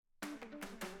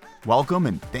Welcome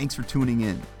and thanks for tuning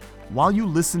in. While you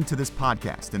listen to this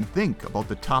podcast and think about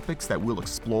the topics that we'll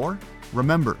explore,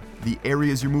 remember, the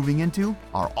areas you're moving into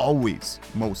are always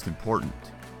most important.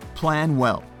 Plan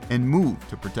well and move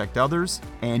to protect others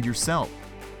and yourself.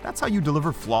 That's how you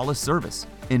deliver flawless service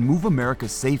and move America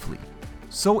safely.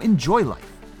 So enjoy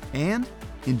life and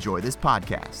enjoy this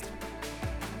podcast.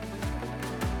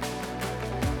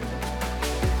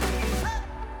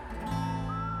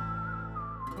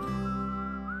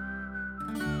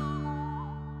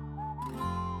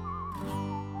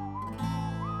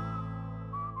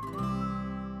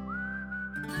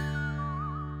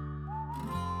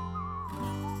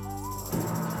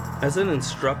 As an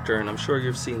instructor, and I'm sure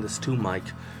you've seen this too, Mike,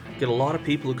 get a lot of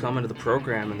people who come into the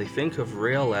program and they think of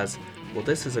Roehl as, well,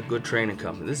 this is a good training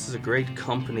company. This is a great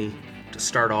company to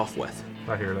start off with.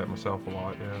 I hear that myself a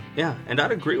lot, yeah. Yeah, and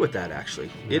I'd agree with that,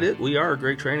 actually. Yeah. We are a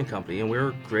great training company, and we're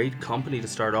a great company to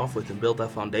start off with and build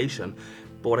that foundation.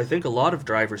 But what I think a lot of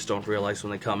drivers don't realize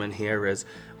when they come in here is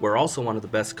we're also one of the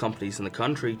best companies in the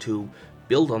country to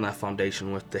build on that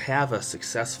foundation with, to have a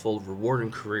successful,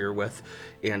 rewarding career with,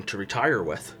 and to retire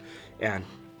with. And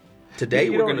today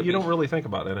you don't really think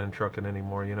about that in trucking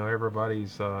anymore. You know,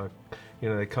 everybody's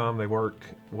they come, they work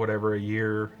whatever a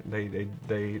year, they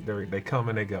come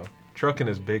and they go. Trucking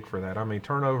is big for that. I mean,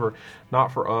 turnover,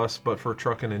 not for us, but for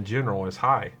trucking in general, is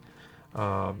high.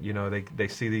 They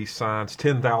see these signs,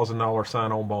 $10,000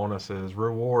 sign-on bonuses,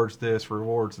 rewards this,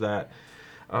 rewards that.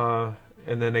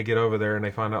 And then they get over there and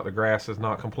they find out the grass is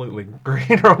not completely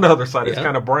green on the other side. It's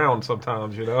kind of brown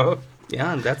sometimes, you know.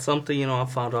 Yeah, and that's something,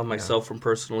 I've found out myself from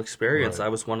personal experience. Right. I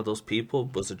was one of those people,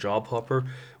 was a job hopper,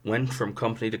 went from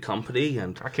company to company,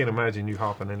 and I can't imagine you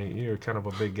hopping you're kind of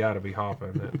a big guy to be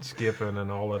hopping and skipping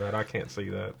and all of that. I can't see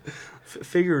that.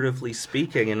 Figuratively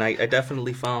speaking, and I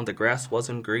definitely found the grass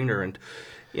wasn't greener, and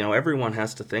everyone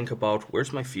has to think about,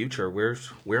 where's my future? Where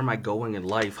am I going in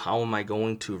life? How am I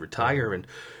going to retire? And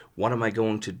what am I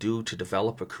going to do to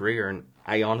develop a career? And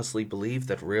I honestly believe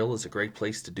that Roehl is a great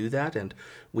place to do that. And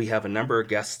we have a number of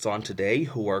guests on today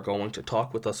who are going to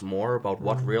talk with us more about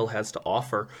what Roehl has to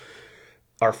offer.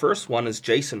 Our first one is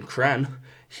Jason Kren.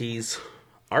 He's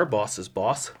our boss's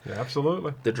boss. Yeah,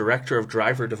 absolutely. The Director of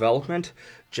Driver Development.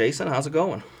 Jason, how's it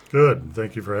going? Good.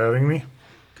 Thank you for having me.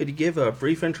 Could you give a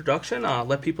brief introduction?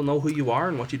 Let people know who you are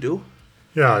and what you do.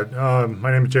 Yeah, my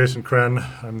name is Jason Kren.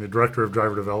 I'm the Director of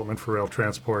Driver Development for Roehl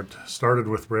Transport. Started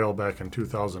with Roehl back in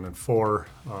 2004,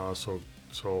 so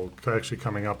actually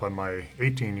coming up on my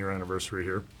 18-year anniversary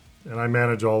here. And I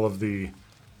manage all of the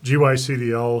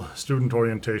GYCDL, student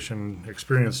orientation,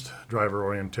 experienced driver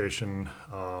orientation,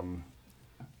 all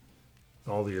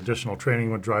the additional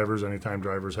training with drivers anytime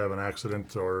drivers have an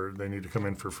accident or they need to come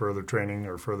in for further training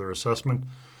or further assessment.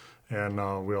 And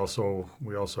we also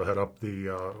head up the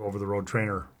over-the-road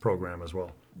trainer program as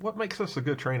well. What makes us a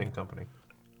good training company?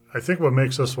 I think what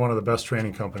makes us one of the best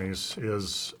training companies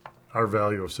is our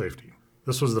value of safety.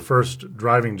 This was the first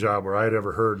driving job where I had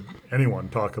ever heard anyone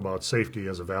talk about safety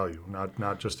as a value,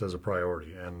 not just as a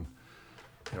priority. And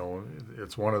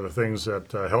it's one of the things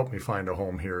that helped me find a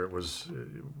home here. It was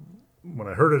when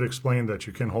I heard it explained that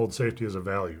you can hold safety as a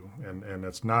value, and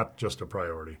it's not just a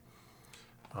priority.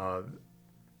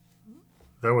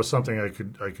 That was something I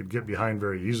could get behind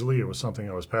very easily. It was something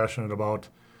I was passionate about,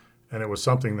 and it was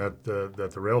something that the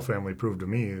Roehl family proved to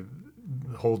me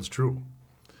holds true.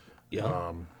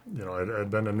 Yeah. I'd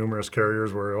been to numerous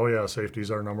carriers where, safety is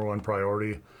our number one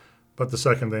priority, but the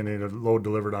second they need a load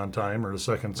delivered on time or the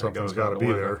second something's got to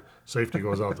be there, safety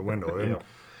goes out the window.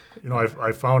 And,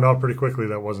 I found out pretty quickly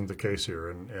that wasn't the case here,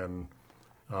 and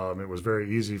it was very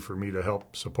easy for me to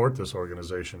help support this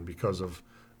organization because of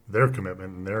their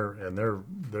commitment and their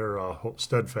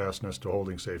steadfastness to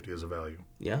holding safety as a value.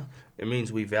 Yeah, it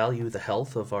means we value the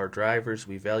health of our drivers,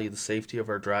 we value the safety of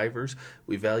our drivers,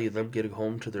 we value them getting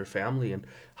home to their family. And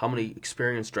how many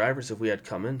experienced drivers have we had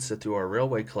come in, sit through our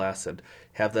railway class, and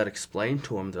have that explained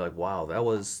to them? They're like, "Wow, that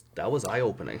was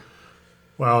eye-opening."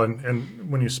 Well, and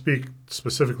when you speak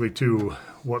specifically to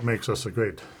what makes us a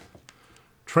great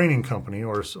training company,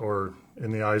 or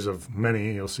in the eyes of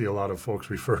many, you'll see a lot of folks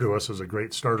refer to us as a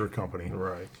great starter company.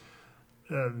 Right.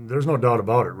 There's no doubt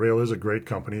about it. Roehl is a great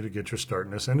company to get your start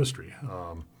in this industry.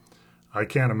 I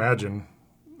can't imagine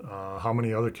how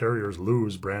many other carriers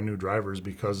lose brand new drivers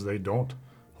because they don't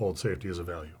hold safety as a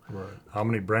value. Right. How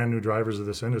many brand new drivers of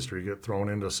this industry get thrown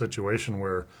into a situation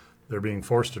where they're being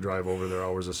forced to drive over their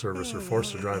hours of service or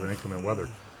forced to drive in inclement weather?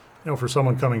 For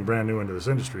someone coming brand new into this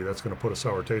industry, that's going to put a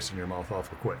sour taste in your mouth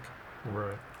awful quick.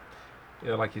 Right.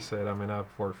 Yeah, like you said, I mean, I've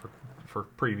worked for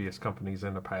previous companies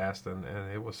in the past, and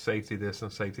it was safety this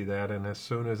and safety that, and as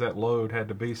soon as that load had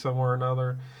to be somewhere or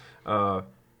another,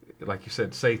 like you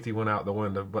said, safety went out the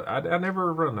window. But I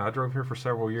never run. I drove here for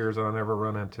several years, and I never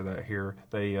run into that here.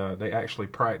 They actually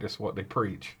practice what they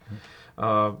preach.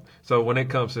 So when it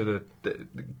comes to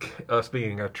us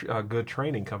being a good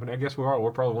training company, I guess we are.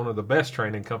 We're probably one of the best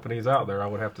training companies out there, I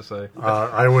would have to say.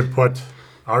 I would put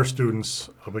our students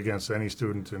up against any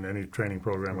student in any training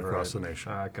program across the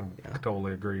nation. I can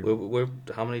totally agree.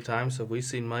 How many times have we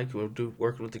seen Mike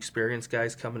working with experienced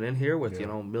guys coming in here with,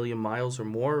 a million miles or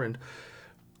more, and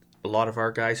a lot of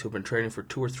our guys who've been training for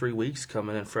 2 or 3 weeks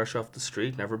coming in fresh off the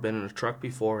street, never been in a truck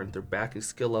before, and their back and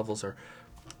skill levels are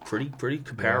pretty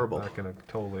comparable. Yeah, I can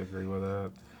totally agree with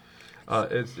that.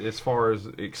 As far as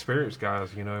experienced guys,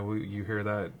 you hear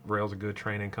that Roehl's a good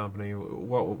training company.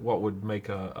 What would make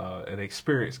an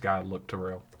experienced guy look to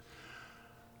Roehl?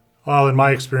 Well, in my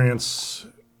experience,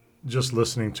 just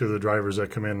listening to the drivers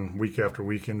that come in week after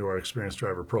week into our experienced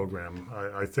driver program,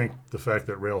 I think the fact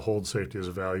that Roehl holds safety as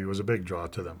a value is a big draw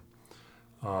to them.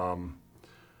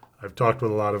 I've talked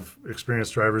with a lot of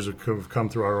experienced drivers who've come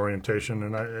through our orientation,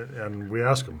 and we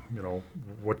ask them,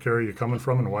 what carrier are you coming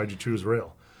from and why'd you choose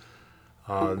Roehl?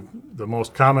 The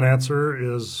most common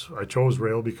answer is I chose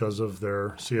Roehl because of their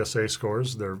CSA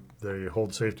scores. They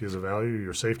hold safety as a value,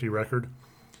 your safety record.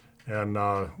 And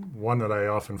one that I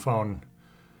often found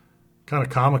kind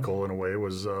of comical in a way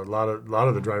was a lot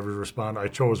of the drivers respond, I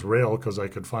chose Roehl because I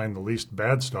could find the least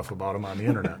bad stuff about them on the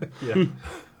internet.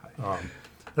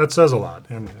 That says a lot.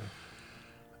 And,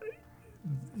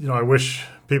 I wish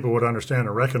people would understand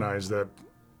and recognize that,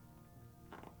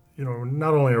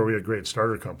 not only are we a great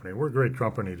starter company, we're a great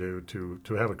company to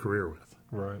have a career with.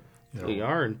 Right. We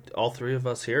are, and all three of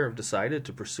us here have decided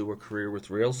to pursue a career with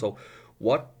Roehl. So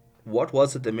what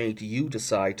was it that made you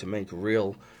decide to make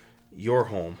Roehl your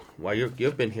home? Well,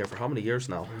 you've been here for how many years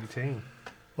now? 18.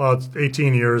 Well, it's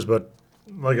 18 years, but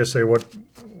like I say, what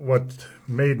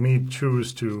made me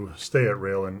choose to stay at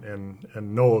Roehl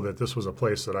and know that this was a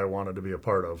place that I wanted to be a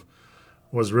part of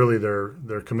was really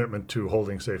their commitment to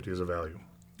holding safety as a value.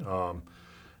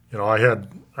 I had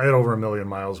over 1 million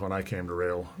miles when I came to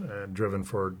Roehl and driven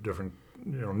for different,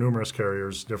 numerous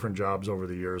carriers, different jobs over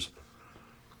the years.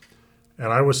 And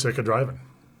I was sick of driving.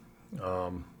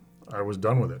 I was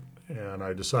done with it. And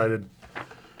I decided,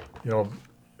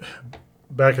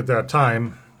 back at that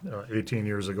time, 18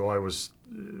 years ago, I was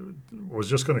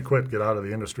just going to quit, get out of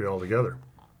the industry altogether.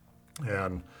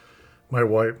 And my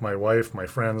wife, my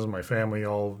friends, my family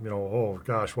all, oh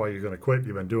gosh, why are you going to quit?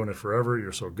 You've been doing it forever.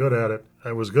 You're so good at it.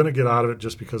 I was going to get out of it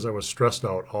just because I was stressed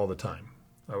out all the time.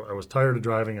 I was tired of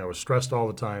driving. I was stressed all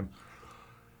the time.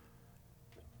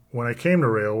 When I came to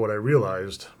Roehl, what I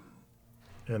realized,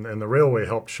 and the railway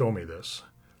helped show me this,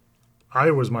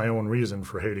 I was my own reason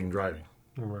for hating driving.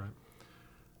 Right.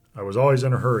 I was always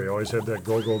in a hurry. I always had that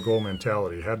go, go, go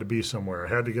mentality. Had to be somewhere.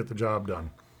 Had to get the job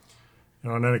done.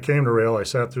 And then it came to Roehl. I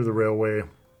sat through the railway,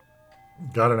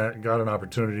 got an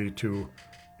opportunity to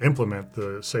implement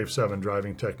the Safe 7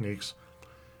 driving techniques,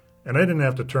 and I didn't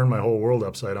have to turn my whole world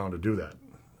upside down to do that.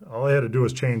 All I had to do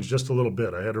was change just a little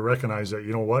bit. I had to recognize that,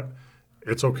 what?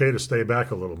 It's okay to stay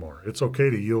back a little more. It's okay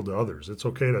to yield to others. It's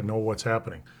okay to know what's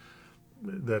happening.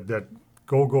 That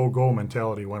go, go, go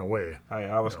mentality went away.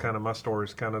 My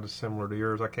story's kind of similar to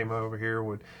yours. I came over here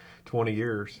with 20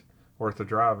 years worth of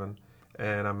driving,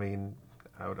 and I mean,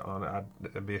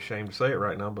 I'd be ashamed to say it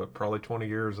right now, but probably 20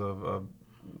 years of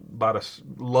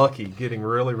getting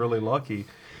really, really lucky.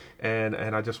 And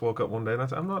I just woke up one day and I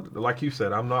said, I'm not, like you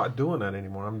said, I'm not doing that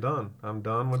anymore. I'm done. I'm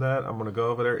done with that. I'm going to go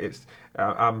over there.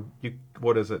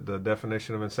 What is it? The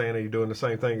definition of insanity, doing the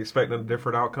same thing, expecting a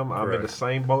different outcome. I'm in the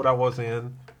same boat I was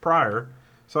in prior,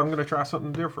 so I'm going to try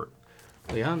something different.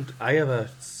 Yeah, and I have a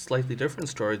slightly different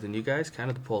story than you guys.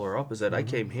 Kind of the polar up is that I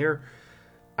came here,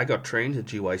 I got trained at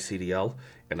GYCDL,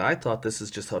 and I thought this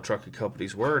is just how trucking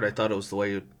companies work. I thought it was the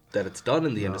way that it's done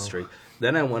in the industry.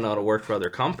 Then I went out to work for other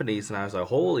companies, and I was like,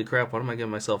 holy crap, what am I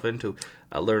getting myself into?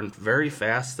 I learned very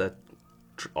fast that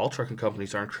all trucking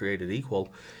companies aren't created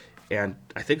equal. And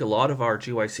I think a lot of our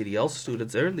GYCDL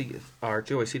students, our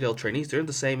GYCDL trainees, they're in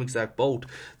the same exact boat.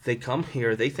 They come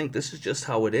here, they think this is just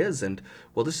how it is, and,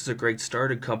 well, this is a great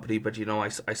starting company, but,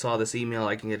 I saw this email,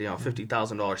 I can get,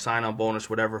 $50,000 sign-on bonus,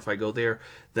 whatever, if I go there.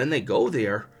 Then they go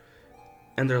there,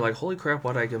 and they're like, holy crap,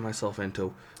 what did I get myself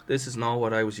into? This is not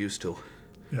what I was used to.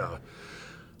 Yeah,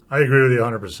 I agree with you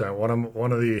 100%.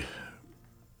 One of the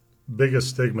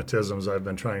biggest stigmatisms I've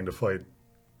been trying to fight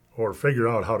or figure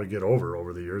out how to get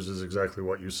over the years is exactly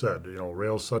what you said.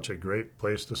 Roehl's such a great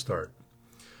place to start.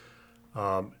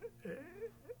 And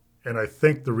I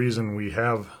think the reason we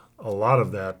have a lot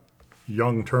of that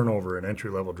young turnover in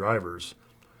entry-level drivers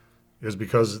is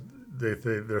because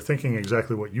they're thinking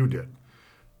exactly what you did.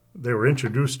 They were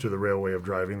introduced to the railway of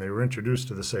driving. They were introduced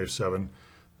to the Safe 7.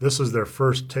 This is their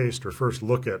first taste or first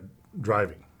look at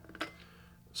driving.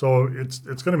 So it's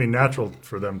going to be natural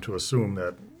for them to assume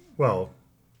that, well,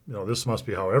 this must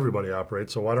be how everybody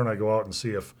operates, so why don't I go out and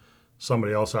see if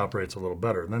somebody else operates a little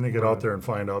better? And then they get out there and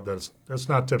find out that's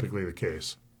not typically the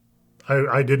case.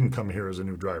 I didn't come here as a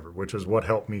new driver, which is what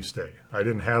helped me stay. I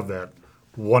didn't have that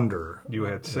wonder. You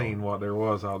had seen what there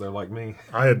was out there like me.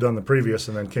 I had done the previous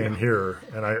and then came here,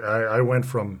 and I went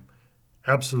from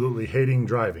absolutely hating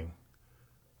driving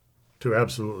to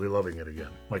absolutely loving it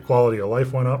again. My quality of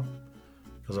life went up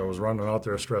because I was running out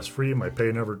there stress-free. My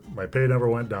pay never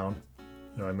went down.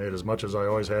 I made as much as I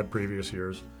always had previous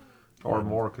years. Or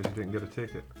more because you didn't get a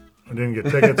ticket. I didn't get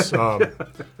tickets.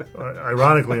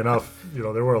 Ironically enough,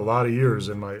 there were a lot of years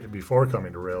before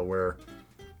coming to Roehl where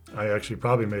I actually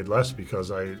probably made less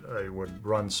because I would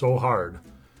run so hard.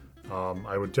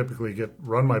 I would typically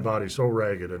run my body so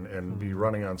ragged and be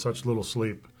running on such little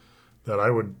sleep that I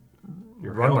would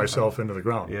run myself into the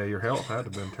ground. Yeah, your health had to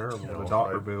have been terrible. The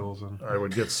doctor bills. I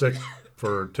would get sick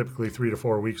for typically 3 to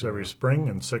 4 weeks every spring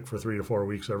and sick for 3 to 4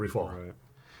 weeks every fall. Right.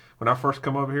 When I first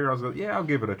come over here, I was like, I'll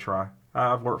give it a try.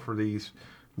 I've worked for these,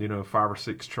 5 or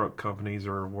 6 truck companies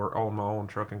or own my own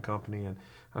trucking company, and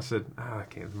I said, I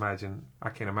can't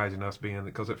imagine us being,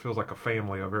 because it feels like a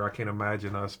family over here. I can't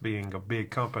imagine us being a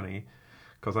big company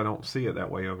because I don't see it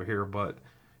that way over here, but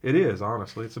it is,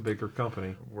 honestly. It's a bigger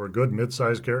company. We're a good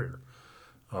mid-sized carrier.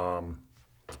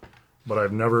 But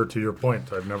I've never, to your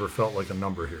point, I've never felt like a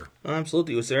number here.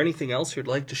 Absolutely. Was there anything else you'd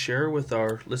like to share with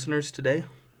our listeners today?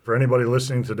 For anybody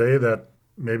listening today that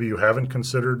maybe you haven't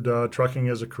considered trucking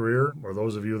as a career, or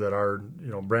those of you that are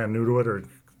brand new to it or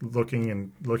looking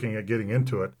at getting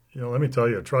into it, let me tell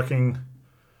you, trucking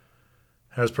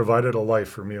has provided a life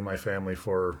for me and my family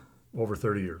for over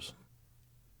 30 years.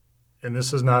 And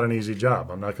this is not an easy job.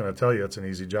 I'm not going to tell you it's an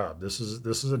easy job. This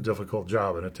is a difficult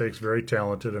job, and it takes very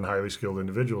talented and highly skilled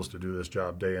individuals to do this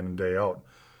job day in and day out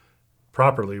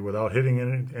properly without hitting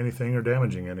anything or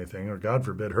damaging anything or, God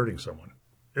forbid, hurting someone.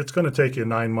 It's going to take you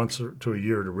 9 months to a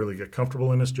year to really get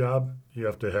comfortable in this job. You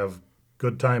have to have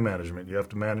good time management. You have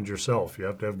to manage yourself. You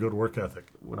have to have good work ethic.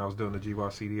 When I was doing the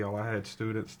GYCDL, I had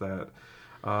students that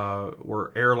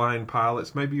were airline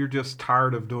pilots. Maybe you're just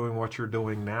tired of doing what you're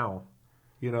doing now.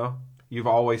 You've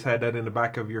always had that in the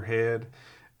back of your head.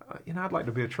 I'd like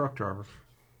to be a truck driver.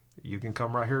 You can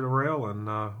come right here to Roehl, and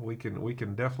we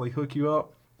can definitely hook you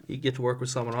up. You get to work with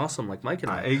someone awesome like Mike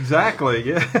and I. Exactly,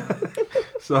 yeah.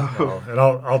 So, and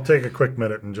I'll take a quick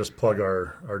minute and just plug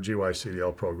our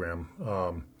GYCDL program.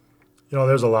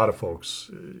 There's a lot of folks,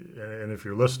 and if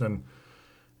you're listening,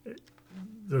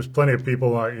 there's plenty of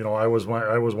people. I was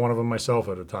one of them myself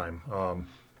at a time.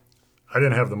 I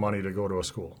didn't have the money to go to a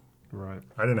school. Right.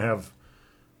 I didn't have,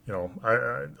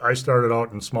 I started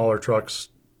out in smaller trucks,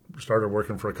 started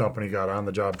working for a company, got on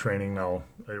the job training. Now,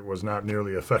 it was not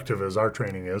nearly effective as our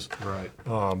training is. Right.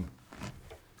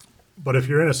 But if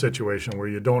you're in a situation where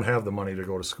you don't have the money to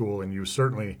go to school and you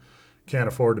certainly can't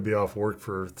afford to be off work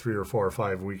for 3 or 4 or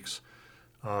 5 weeks,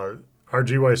 our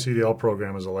GYCDL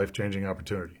program is a life-changing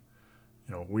opportunity.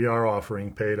 We are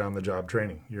offering paid on-the-job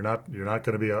training. You're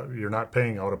not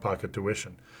paying out-of-pocket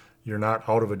tuition. You're not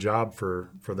out of a job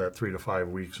for that 3 to 5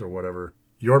 weeks or whatever.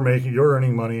 You're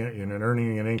earning money and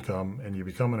earning an income, and you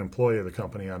become an employee of the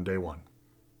company on day one.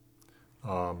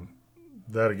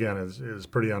 That again is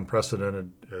pretty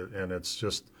unprecedented, and it's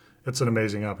an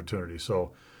amazing opportunity.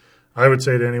 So I would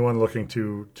say to anyone looking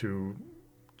to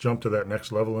jump to that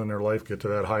next level in their life, get to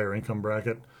that higher income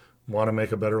bracket, want to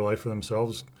make a better life for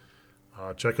themselves,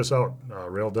 check us out,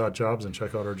 Roehl.jobs, and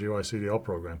check out our GYCDL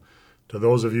program. To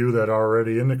those of you that are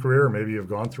already in the career, maybe you've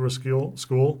gone through a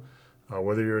school,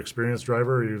 whether you're an experienced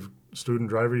driver or student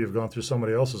driver, you've gone through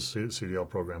somebody else's CDL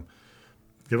program,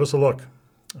 give us a look.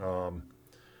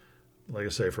 Like I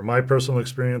say, from my personal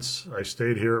experience, I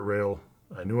stayed here at Roehl.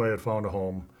 I knew I had found a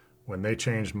home. When they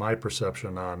changed my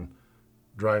perception on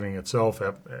driving itself,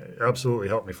 absolutely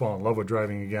helped me fall in love with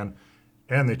driving again,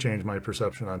 and they changed my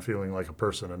perception on feeling like a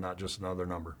person and not just another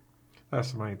number.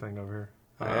 That's the main thing over here.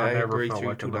 I agree,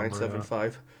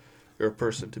 32975. You're a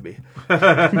person to me.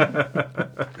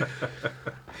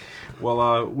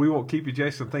 Well, we won't keep you,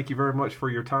 Jason. Thank you very much for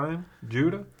your time.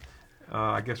 Judah,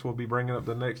 I guess we'll be bringing up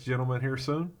the next gentleman here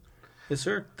soon. Yes,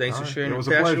 sir. Thanks for right. sharing It your was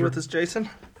a passion pleasure. with us, Jason.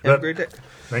 Have a great day.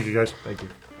 Thank you, guys. Thank you.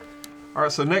 All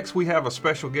right, so next we have a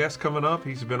special guest coming up.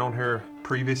 He's been on here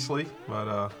previously,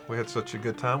 but we had such a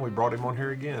good time, we brought him on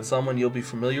here again. Someone you'll be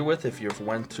familiar with if you've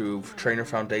went through Trainer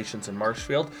Foundations in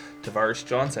Marshfield, Tavares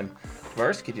Johnson.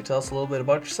 Tavares, could you tell us a little bit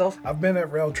about yourself? I've been at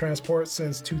Roehl Transport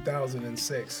since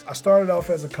 2006. I started off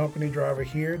as a company driver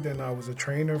here, then I was a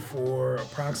trainer for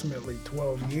approximately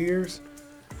 12 years.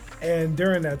 And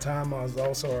during that time, I was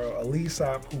also a lease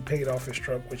op who paid off his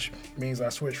truck, which means I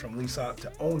switched from lease op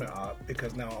to owner op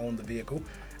because now I own the vehicle.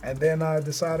 And then I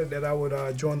decided that I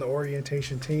would join the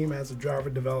orientation team as a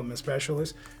driver development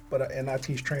specialist, and I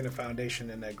teach Trainer Foundation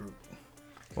in that group.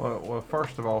 Well,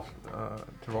 first of all,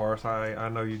 Tavares, I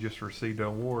know you just received an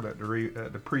award at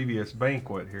the previous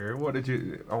banquet here. I want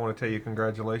to tell you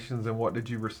congratulations, and what did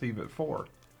you receive it for?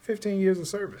 15 years of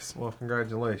service. Well,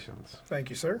 congratulations.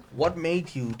 Thank you, sir. What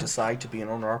made you decide to be an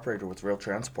owner-operator with Roehl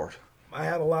Transport? I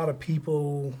had a lot of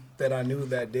people that I knew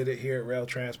that did it here at Roehl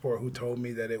Transport who told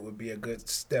me that it would be a good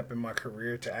step in my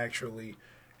career to actually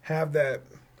have that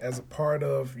as a part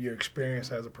of your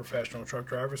experience as a professional truck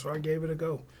driver, so I gave it a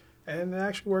go. And it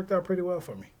actually worked out pretty well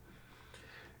for me.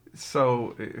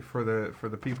 So for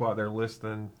the people out there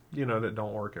listening, that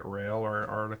don't work at Roehl,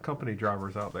 or the company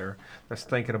drivers out there that's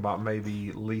thinking about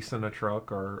maybe leasing a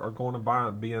truck or going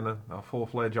to being a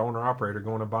full-fledged owner-operator,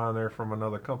 going to buying there from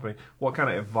another company, what kind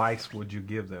of advice would you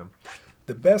give them?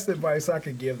 The best advice I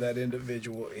could give that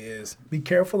individual is be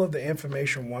careful of the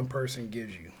information one person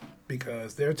gives you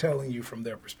because they're telling you from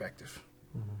their perspective.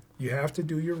 Mm-hmm. You have to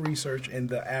do your research in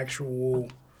the actual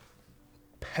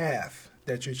path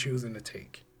that you're choosing to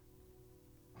take.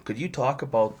 Could you talk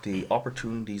about the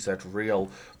opportunities at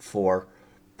Roehl for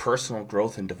personal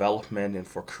growth and development and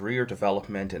for career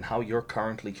development and how you're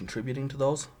currently contributing to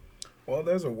those? Well,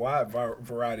 there's a wide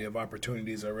variety of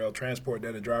opportunities at Roehl Transport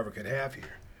that a driver could have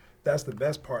here. That's the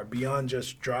best part, beyond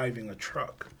just driving a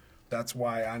truck. That's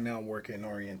why I now work in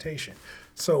orientation.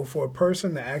 So for a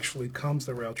person that actually comes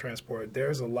to Roehl Transport,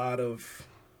 there's a lot of,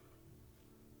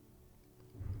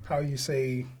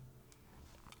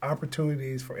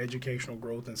 opportunities for educational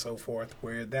growth and so forth,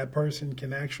 where that person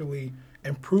can actually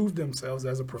improve themselves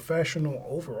as a professional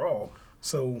overall.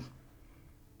 So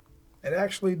it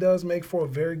actually does make for a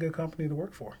very good company to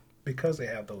work for because they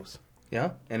have those.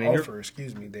 Yeah, and they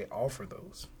offer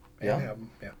those. Yeah.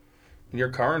 In your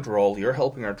current role, you're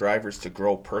helping our drivers to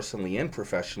grow personally and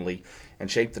professionally and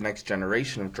shape the next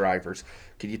generation of drivers.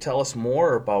 Could you tell us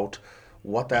more about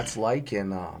what that's like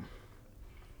in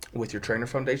with your Trainer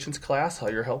Foundations class, how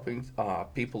you're helping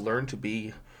people learn to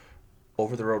be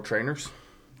over-the-road trainers?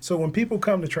 So when people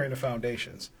come to Trainer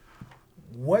Foundations,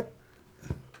 what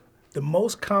the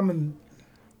most common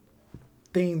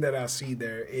thing that I see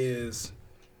there is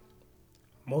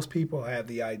most people have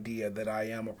the idea that I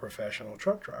am a professional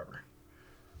truck driver,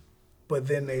 but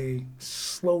then they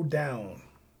slow down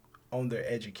on their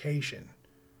education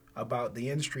about the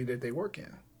industry that they work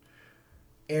in.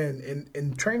 And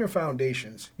in Trainer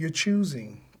Foundations, you're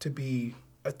choosing to be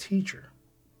a teacher,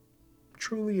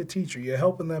 truly a teacher. You're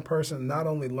helping that person not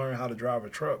only learn how to drive a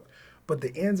truck, but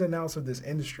the ins and outs of this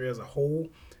industry as a whole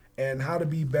and how to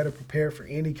be better prepared for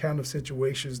any kind of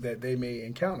situations that they may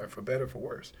encounter, for better or for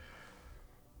worse.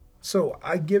 So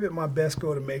I give it my best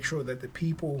go to make sure that the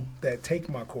people that take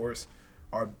my course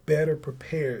are better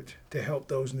prepared to help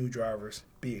those new drivers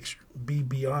be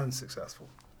beyond successful.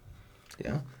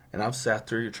 Yeah. And I've sat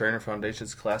through your Trainer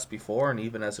Foundations class before, and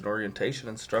even as an orientation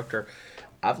instructor,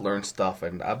 I've learned stuff,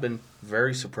 and I've been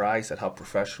very surprised at how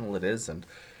professional it is and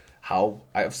how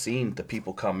I've seen the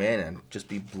people come in and just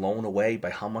be blown away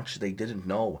by how much they didn't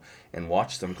know and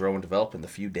watch them grow and develop in the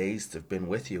few days they've been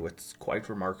with you. It's quite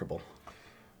remarkable.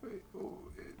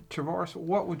 Tavares,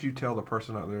 what would you tell the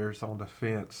person out there that's on the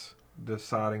fence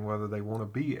deciding whether they want to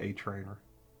be a trainer?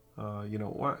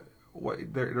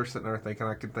 What they're sitting there thinking,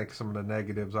 I can think of some of the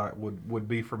negatives would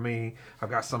be for me. I've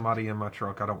got somebody in my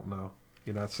truck, I don't know.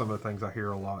 That's some of the things I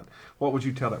hear a lot. What would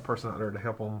you tell that person out there to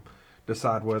help them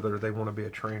decide whether they want to be a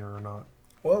trainer or not?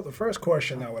 Well, the first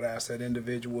question I would ask that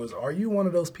individual is, are you one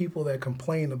of those people that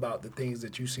complain about the things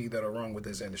that you see that are wrong with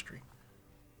this industry?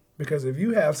 Because if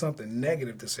you have something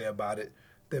negative to say about it,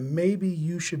 then maybe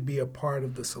you should be a part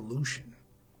of the solution.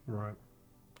 Right.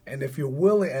 And if you're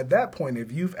willing, at that point,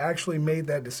 if you've actually made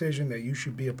that decision that you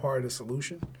should be a part of the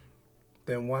solution,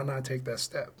 then why not take that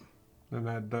step? And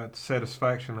that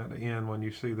satisfaction at the end when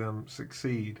you see them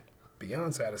succeed.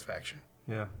 Beyond satisfaction.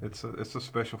 Yeah, it's a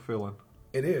special feeling.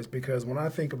 It is, because when I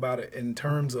think about it in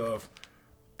terms of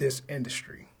this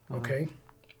industry, okay,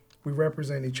 we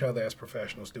represent each other as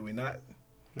professionals, do we not?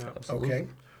 Yeah, absolutely. Okay,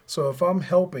 so if I'm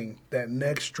helping that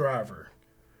next driver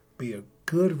be a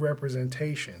good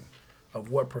representation of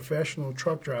what professional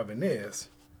truck driving is,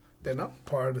 then I'm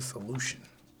part of the solution.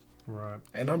 Right.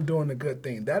 And I'm doing a good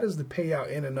thing. That is the payout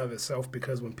in and of itself,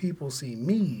 because when people see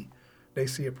me, they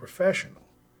see a professional.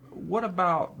 What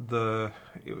about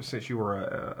since you were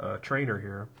a trainer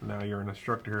here, now you're an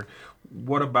instructor here,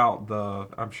 what about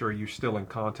I'm sure you're still in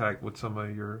contact with some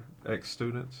of your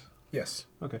ex-students? Yes.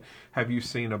 Okay. Have you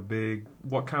seen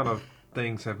what kind of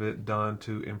things have it done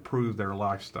to improve their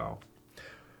lifestyle?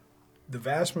 The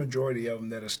vast majority of them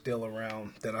that are still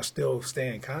around, that I still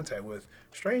stay in contact with,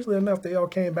 strangely enough, they all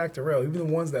came back to Roehl. Even the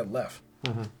ones that left,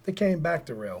 they came back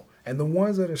to Roehl. And the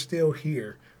ones that are still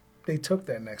here, they took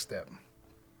that next step.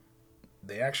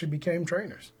 They actually became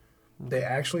trainers. They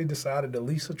actually decided to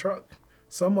lease a truck.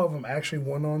 Some of them actually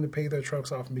went on to pay their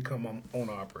trucks off and become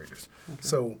owner-operators.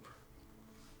 So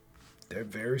they're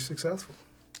very successful.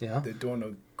 Yeah. They're doing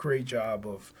a great job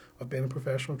of being a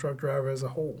professional truck driver as a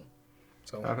whole.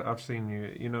 So I've seen you,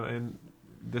 in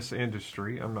this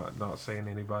industry. I'm not saying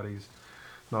anybody's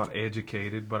not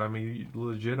educated, but I mean,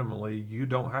 legitimately, you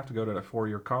don't have to go to a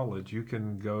 4-year college. You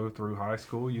can go through high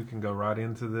school. You can go right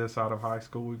into this out of high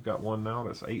school. We've got one now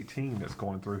that's 18 that's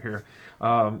going through here.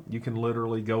 You can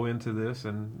literally go into this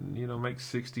and, make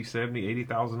 $60,000, $70,000,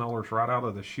 $80,000 right out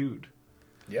of the chute.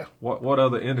 yeah, What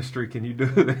other industry can you do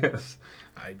this?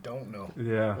 I don't know.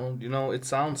 Yeah. Well, it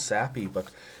sounds sappy, but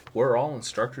we're all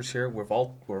instructors here. We've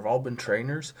all been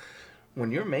trainers. When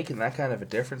you're making that kind of a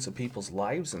difference in people's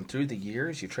lives, and through the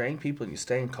years you train people and you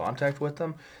stay in contact with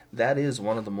them, that is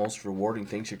one of the most rewarding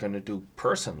things you're going to do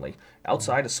personally,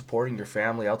 outside of supporting your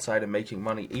family, outside of making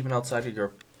money, even outside of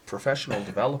your professional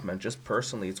development. Just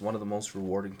personally, it's one of the most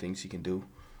rewarding things you can do.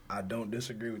 I don't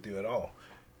disagree with you at all.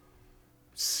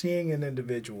 Seeing an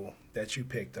individual that you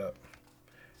picked up,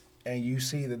 and you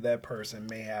see that person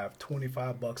may have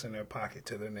 $25 in their pocket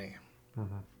to their name,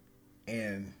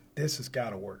 and this has got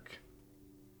to work.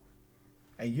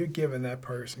 And you're giving that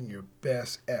person your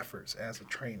best efforts as a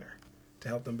trainer to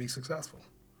help them be successful.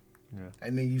 Yeah.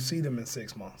 And then you see them in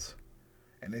 6 months,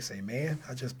 and they say, man,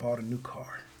 I just bought a new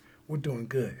car. We're doing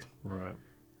good. Right.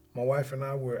 My wife and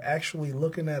I were actually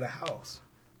looking at a house.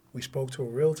 We spoke to a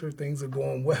realtor. Things are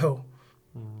going well.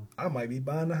 I might be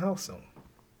buying a house soon.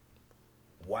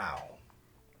 Wow.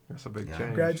 That's a big change.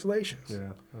 Congratulations. Yeah,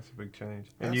 that's a big change.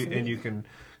 And Absolutely. you can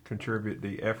contribute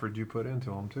the effort you put into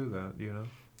them to that,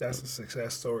 That's a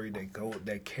success story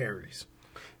that carries.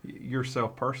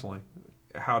 Yourself personally,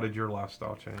 how did your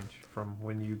lifestyle change from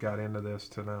when you got into this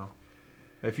to now?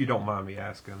 If you don't mind me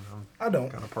asking. I don't.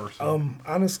 Kind of personal.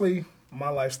 Honestly, my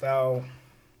lifestyle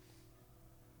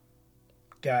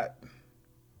got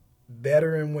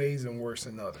better in ways and worse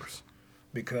in others,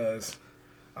 because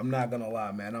I'm not gonna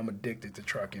lie, man, I'm addicted to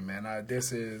trucking, man.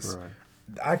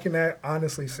 I can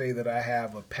honestly say that I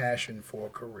have a passion for a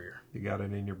career. You got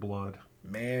it in your blood.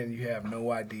 Man, you have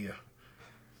no idea.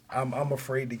 I'm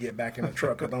afraid to get back in the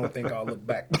truck because I don't think I'll look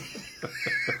back.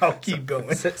 I'll keep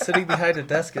going. Sitting behind a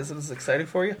desk isn't as exciting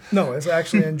for you? No, it's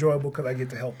actually enjoyable because I get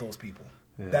to help those people.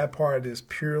 Yeah. That part is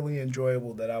purely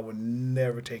enjoyable that I would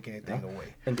never take anything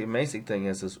away. And the amazing thing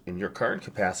is in your current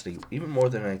capacity, even more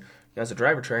than as a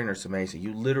driver trainer, it's amazing.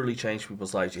 You literally change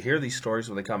people's lives. You hear these stories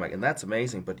when they come back, and that's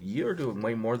amazing. But you're doing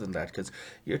way more than that, because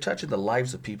you're touching the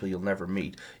lives of people you'll never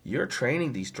meet. You're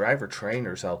training these driver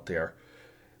trainers out there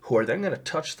who are then going to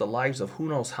touch the lives of who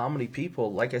knows how many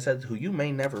people, like I said, who you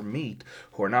may never meet,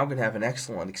 who are now going to have an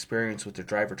excellent experience with their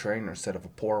driver trainer instead of a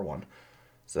poor one.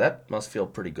 So that must feel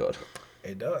pretty good.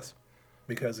 It does.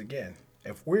 Because, again,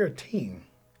 if we're a team,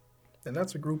 then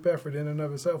that's a group effort in and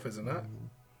of itself, is it not?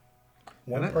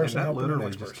 One person and that helping the literally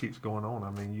next just person. keeps going on. I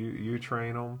mean, you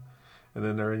train them, and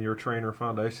then they're in your trainer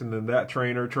foundation, then that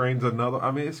trainer trains another.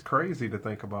 I mean, it's crazy to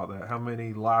think about that. How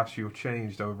many lives you've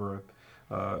changed over,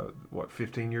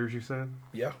 15 years you said?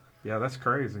 Yeah. Yeah, that's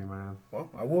crazy, man. Well,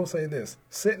 I will say this.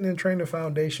 Sitting in trainer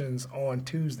foundations on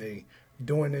Tuesday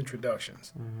doing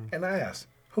introductions. And I asked,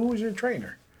 who was your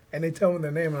trainer? And they tell me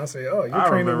their name, and I say, oh, your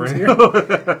trainer was here.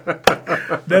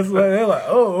 That's like, they're like,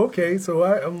 oh, okay. So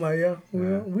I'm like, yeah,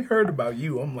 we heard about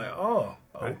you. I'm like, oh,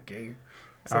 okay.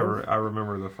 So, I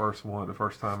remember the first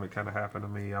time it kind of happened to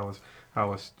me. I was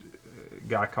a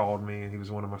guy called me, and he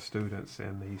was one of my students,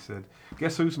 and he said,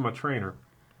 guess who's my trainer?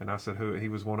 And I said, who? He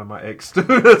was one of my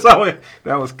ex-students.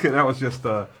 That was just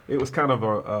it was kind of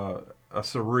a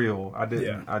surreal.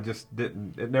 I just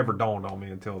didn't. It never dawned on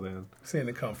me until then. seeing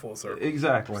it come full circle.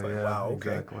 Exactly. It's like, Yeah. wow, okay.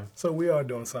 Exactly. So we are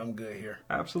doing something good here.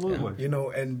 Absolutely. You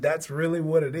know, and that's really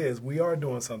what it is. We are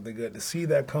doing something good. To see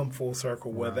that come full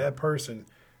circle where that person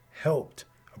helped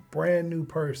a brand new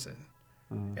person,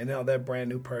 and now that brand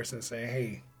new person is saying,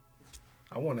 hey,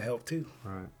 I want to help too.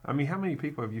 Right. I mean, how many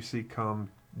people have you seen come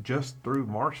just through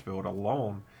Marshfield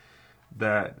alone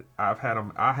that I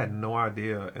had no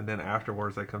idea. And then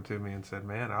afterwards they come to me and said,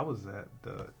 man, I was at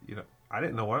the, I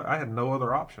didn't know what, I had no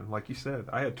other option. Like you said,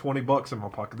 I had $20 in my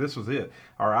pocket. This was it.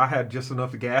 Or I had just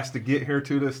enough gas to get here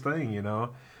to this thing, and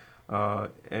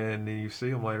then you see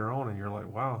them later on and you're like,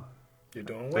 wow, you're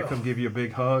doing well. They come give you a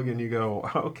big hug and you go,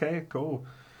 okay, cool.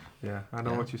 Yeah, I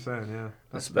know what you're saying. Yeah,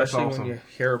 especially that's awesome. when you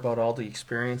hear about all the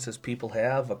experiences people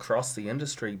have across the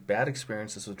industry, bad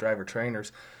experiences with driver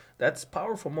trainers. That's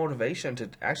powerful motivation to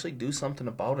actually do something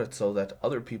about it so that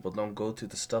other people don't go through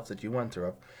the stuff that you went through.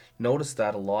 I've noticed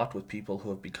that a lot with people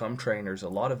who have become trainers. A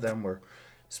lot of them were,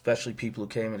 especially people who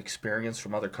came and experienced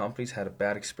from other companies, had a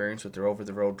bad experience with their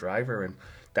over-the-road driver, and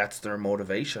that's their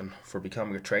motivation for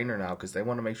becoming a trainer now, because they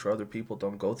want to make sure other people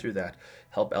don't go through that,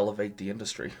 help elevate the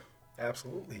industry.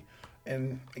 Absolutely.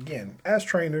 And again, as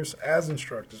trainers, as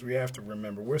instructors, we have to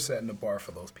remember we're setting the bar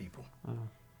for those people.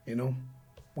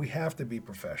 We have to be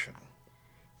professional,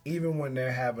 even when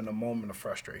they're having a moment of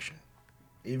frustration,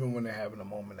 even when they're having a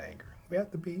moment of anger. We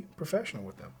have to be professional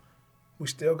with them. We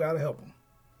still got to help them.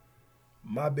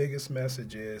 My biggest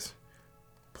message is,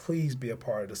 please be a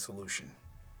part of the solution.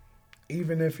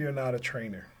 Even if you're not a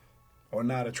trainer or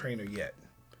not a trainer yet,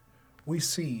 we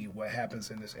see what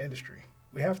happens in this industry.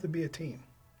 We have to be a team.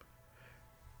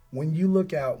 When I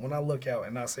look out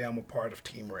and I say I'm a part of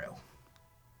Team Roehl,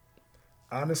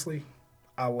 honestly,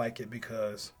 I like it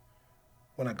because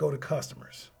when I go to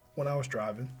customers, when I was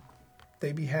driving,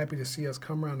 they'd be happy to see us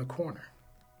come around the corner.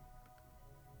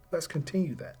 Let's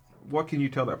continue that. What can you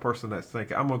tell that person that's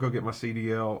thinking, I'm going to go get my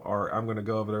CDL, or I'm going to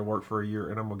go over there and work for a year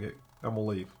and I'm going to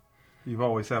leave? You've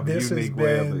always had a unique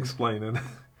way of explaining.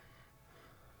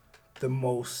 The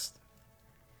most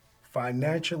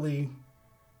financially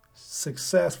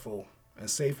successful and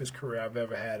safest career I've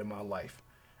ever had in my life.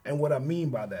 And what I mean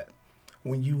by that,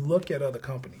 when you look at other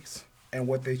companies and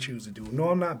what they choose to do, no,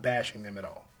 I'm not bashing them at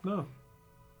all. No.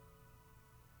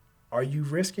 Are you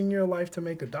risking your life to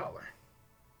make $1?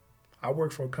 I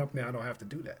work for a company, I don't have to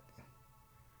do that.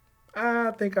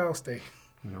 I think I'll stay.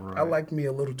 Right. I like me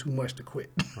a little too much to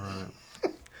quit. Right.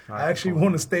 I actually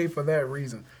want to stay for that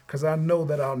reason, because I know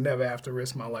that I'll never have to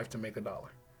risk my life to make $1.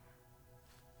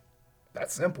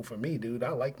 That's simple for me, dude. I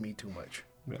like me too much.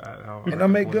 And I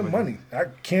make good money. I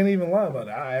can't even lie about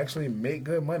it. I actually make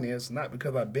good money. It's not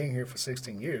because I've been here for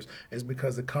 16 years. It's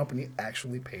because the company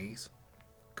actually pays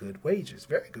good wages,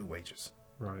 very good wages.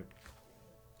 Right.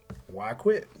 Why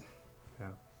quit?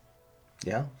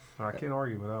 Yeah. I can't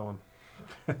argue with that one.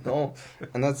 No,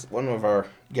 and that's one of our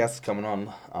guests coming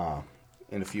on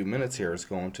in a few minutes here is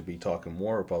going to be talking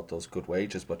more about those good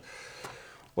wages. But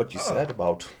what you said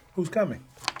about... Who's coming?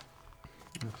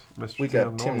 We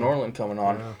got Tim Norland coming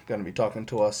on, going to be talking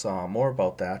to us more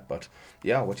about that. But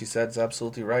yeah, what you said is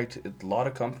absolutely right. A lot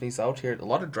of companies out here, a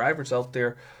lot of drivers out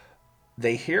there,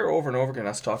 they hear over and over again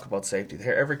us talk about safety. They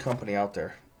hear every company out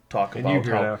there talk about how... And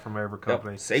you hear that from every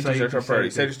company. Safety's our top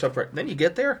priority. Safety's top priority. Then you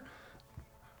get there...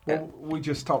 Well, we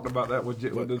just talked about that with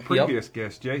the previous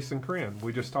guest, Jason Crin.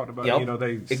 We just talked about,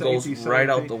 it goes right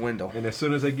out the window. And as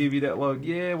soon as they give you that load,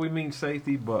 we mean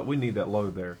safety, but we need that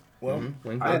load there. Well,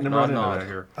 I didn't run into that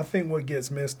here. I think what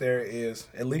gets missed there is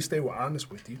at least they were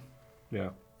honest with you. Yeah.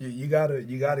 You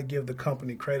gotta give the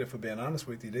company credit for being honest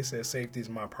with you. They said safety is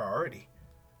my priority.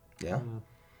 Yeah.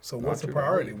 So what's the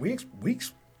priority?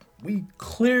 We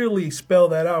clearly spell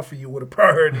that out for you what a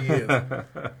priority is.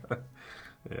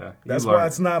 Yeah, that's why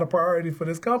it's not a priority for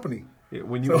this company.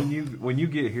 When you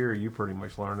get here, you pretty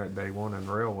much learn that day one in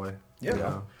railway.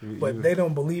 Yeah, but they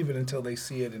don't believe it until they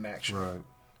see it in action. Right.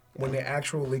 When they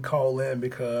actually call in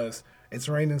because it's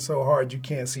raining so hard you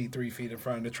can't see 3 feet in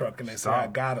front of the truck, and they say, "I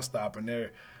gotta stop," and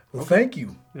they're, "Well, thank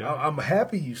you. Yeah. I'm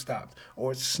happy you stopped."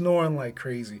 Or it's snoring like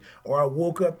crazy. Or I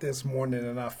woke up this morning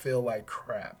and I feel like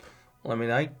crap. Well, I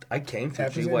mean, I came through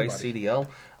GYCDL.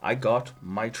 I got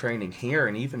my training here,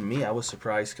 and even me, I was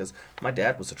surprised because my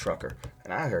dad was a trucker,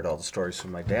 and I heard all the stories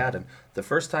from my dad. And the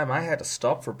first time I had to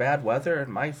stop for bad weather,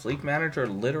 and my fleet manager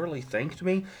literally thanked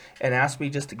me and asked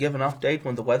me just to give an update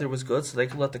when the weather was good so they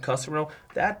could let the customer know.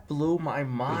 That blew my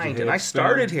mind, and I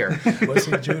started here. Well,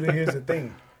 see, Judah, here's the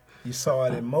thing. You saw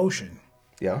it in motion,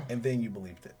 and then you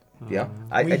believed it. Yeah.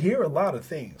 We hear a lot of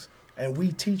things. And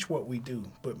we teach what we do,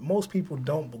 but most people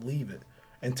don't believe it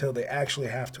until they actually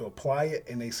have to apply it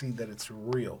and they see that it's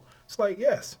real. It's like,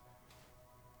 yes,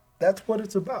 that's what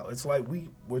it's about. It's like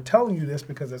we're telling you this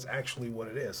because that's actually what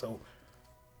it is. So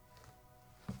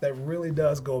that really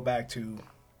does go back to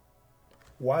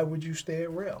why would you stay at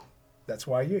Roehl? That's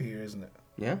why you're here, isn't it?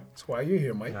 Yeah. That's why you're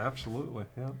here, Mike. Yeah, absolutely,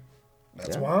 yeah.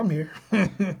 That's why I'm here.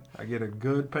 I get a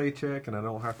good paycheck, and I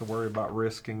don't have to worry about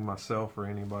risking myself or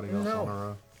anybody else on the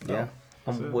road. Yeah.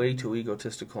 I'm way too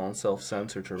egotistical and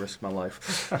self-centered to risk my life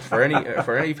for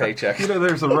any paycheck.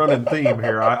 There's a running theme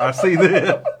here. I see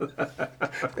this.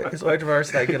 It's why Tavares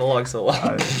and I get along so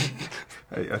well.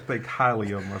 I think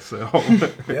highly of myself.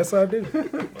 Yes, I do.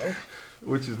 Well,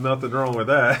 which is nothing wrong with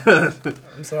that.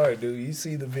 I'm sorry, dude. You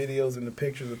see the videos and the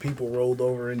pictures of people rolled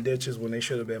over in ditches when they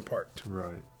should have been parked.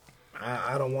 Right.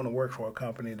 I don't want to work for a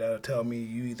company that'll tell me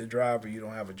you either drive or you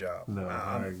don't have a job. No,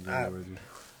 I agree with you.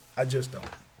 I just don't.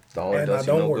 Dollar and does I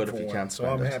you don't no work good for if you one, can't so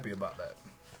spend I'm it. happy about that.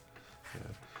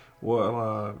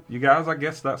 Well, you guys, I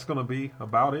guess that's going to be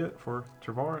about it for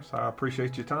Tavares. I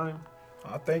appreciate your time.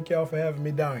 I thank y'all for having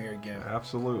me down here again.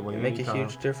 Absolutely. You make a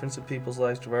huge difference in people's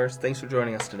lives, Tavares. Thanks for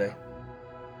joining us today.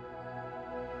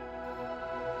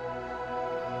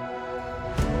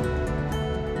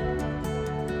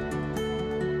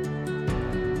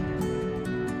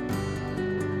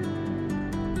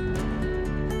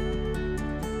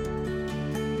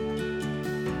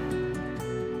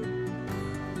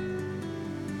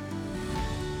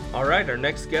 All right, our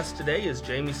next guest today is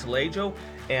Jamie Salejo,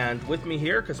 and with me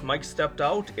here, because Mike stepped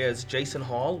out, is Jason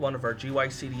Hall, one of our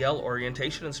GYCDL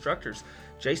orientation instructors.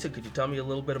 Jason, could you tell me a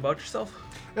little bit about yourself?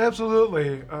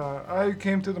 Absolutely. I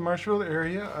came to the Marshville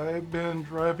area. I've been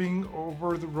driving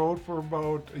over the road for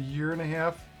about a year and a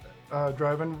half,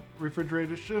 driving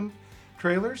refrigeration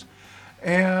trailers,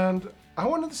 and I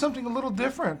wanted something a little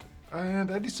different,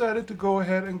 and I decided to go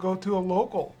ahead and go to a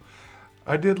local.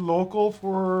 I did local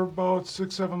for about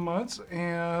 6-7 months,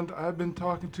 and I've been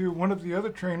talking to one of the other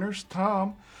trainers,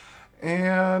 Tom,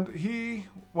 and he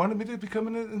wanted me to become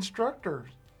an instructor.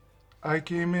 I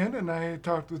came in and I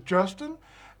talked with Justin,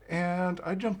 and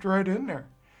I jumped right in there.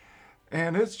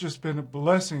 And it's just been a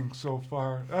blessing so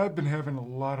far. I've been having a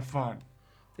lot of fun.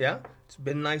 Yeah, it's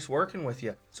been nice working with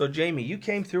you. So, Jamie, you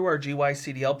came through our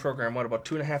GYCDL program, about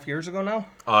 2.5 years ago now?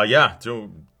 Yeah,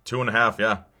 two and a half,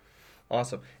 yeah.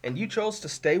 Awesome. And you chose to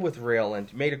stay with Roehl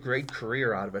and made a great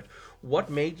career out of it. What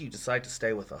made you decide to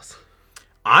stay with us?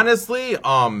 Honestly,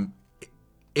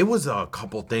 it was a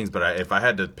couple things, but if I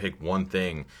had to pick one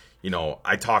thing,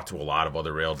 I talked to a lot of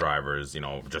other rail drivers,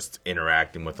 just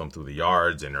interacting with them through the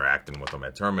yards, interacting with them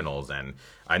at terminals, and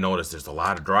I noticed there's a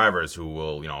lot of drivers who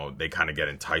will, they kind of get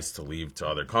enticed to leave to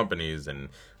other companies, and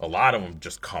a lot of them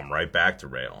just come right back to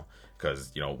Roehl.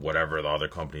 Because, whatever the other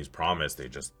companies promise, they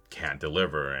just can't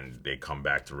deliver, and they come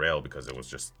back to Roehl because it was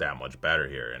just that much better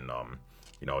here. And,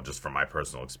 just from my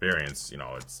personal experience,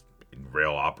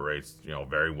 Roehl operates,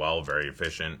 very well, very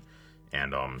efficient.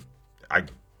 And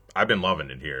I've been loving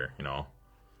it here,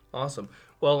 Awesome.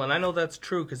 Well, and I know that's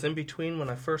true because in between when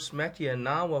I first met you and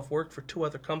now I've worked for 2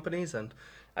 other companies, and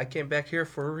I came back here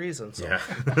for a reason. So.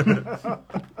 Yeah.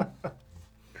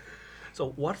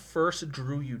 So what first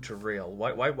drew you to Roehl?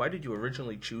 Why did you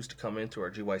originally choose to come into our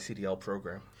GYCDL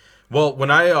program? Well, when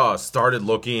I started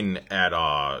looking at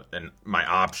my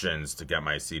options to get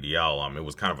my CDL, it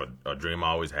was kind of a dream I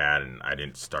always had, and I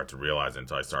didn't start to realize it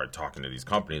until I started talking to these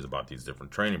companies about these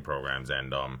different training programs.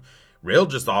 And Roehl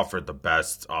just offered the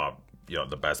best,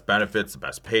 the best benefits, the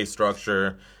best pay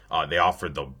structure. They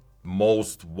offered the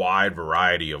most wide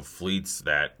variety of fleets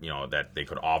that they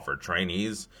could offer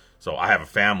trainees. So I have a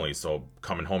family, so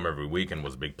coming home every weekend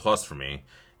was a big plus for me.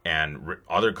 And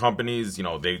other companies,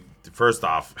 they first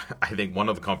off, I think one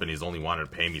of the companies only wanted to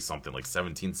pay me something like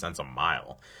 17 cents a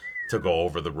mile to go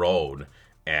over the road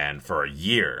and for a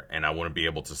year, and I wouldn't be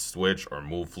able to switch or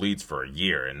move fleets for a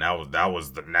year, and that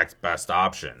was the next best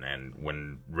option. And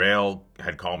when Roehl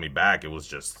had called me back, it was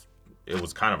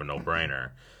kind of a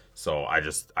no-brainer. So I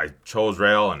chose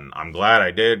Roehl, and I'm glad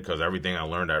I did because everything I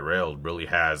learned at Roehl really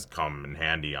has come in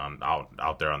handy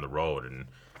out there on the road and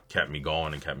kept me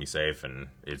going and kept me safe. And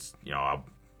it's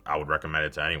I would recommend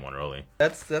it to anyone really.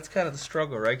 That's kind of the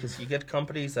struggle, right? Because you get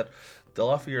companies that they'll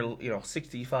offer you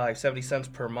 65, 70 cents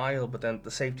per mile, but then the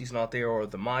safety's not there or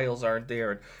the miles aren't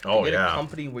there. And you get a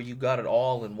company where you got it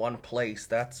all in one place.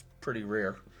 That's pretty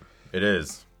rare. It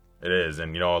is.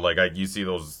 And you see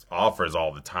those offers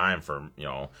all the time for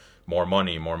more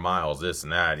money, more miles, this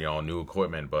and that, new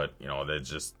equipment, but that's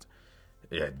just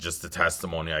the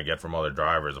testimony I get from other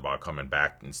drivers about coming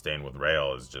back and staying with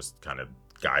Roehl is just kind of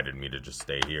guided me to just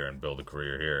stay here and build a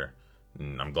career here,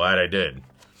 and I'm glad I did.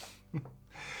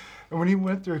 And when you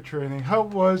went through training, how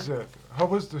was it? How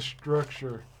was the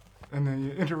structure and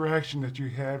the interaction that you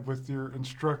had with your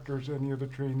instructors and the other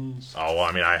trainees? Oh,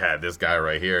 well, I had this guy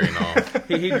right here,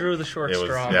 he drew the short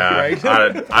straw, right?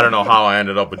 I don't know how I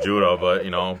ended up with judo, but,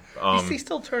 he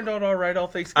still turned out all right, all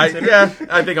things considered.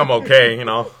 I think I'm okay,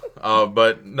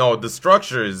 But no, the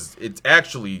structure it's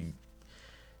actually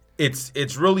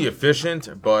it's really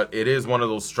efficient, but it is one of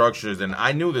those structures, and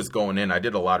I knew this going in. I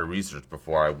did a lot of research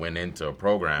before I went into a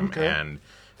program, and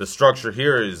the structure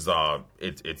here is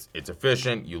it's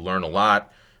efficient. You learn a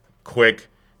lot quick,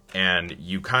 and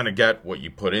you kind of get what you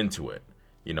put into it.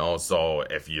 So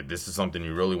if this is something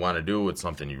you really want to do, it's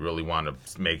something you really want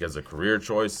to make as a career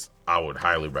choice, I would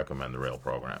highly recommend the Roehl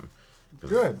program.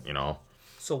 Good.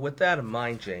 So with that in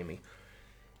mind, Jamie,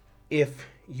 if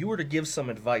you were to give some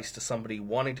advice to somebody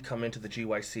wanting to come into the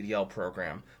GYCDL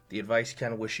program, the advice you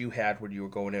kind of wish you had when you were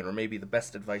going in, or maybe the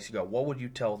best advice you got, what would you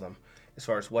tell them as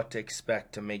far as what to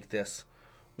expect to make this,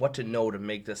 what to know to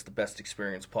make this the best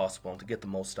experience possible and to get the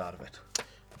most out of it?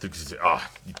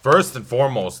 First and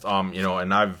foremost,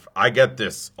 and I get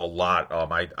this a lot.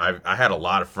 I had a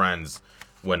lot of friends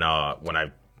when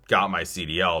I got my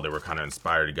CDL, they were kind of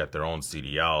inspired to get their own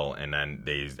CDL, and then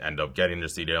they end up getting their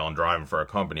CDL and driving for a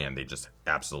company, and they just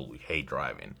absolutely hate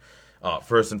driving.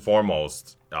 First and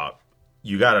foremost,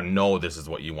 you got to know this is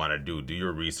what you want to do. Do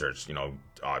your research.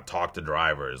 Talk to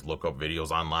drivers, look up videos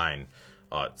online,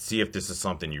 see if this is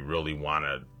something you really want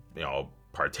to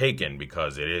partake in,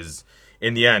 because it is.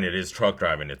 In the end, it is truck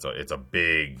driving. It's a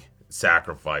big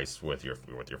sacrifice with your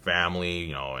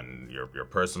family, and your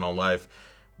personal life.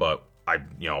 But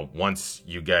once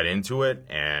you get into it,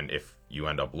 and if you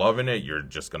end up loving it, you're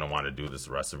just gonna want to do this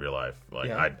the rest of your life.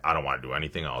 I don't want to do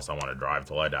anything else. I want to drive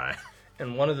till I die.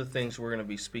 And one of the things we're going to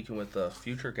be speaking with a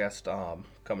future guest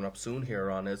coming up soon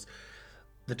here on is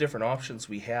the different options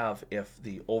we have if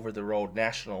the over-the-road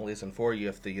national isn't for you,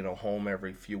 if the home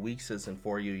every few weeks isn't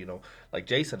for you. Like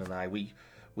Jason and I, we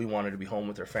wanted to be home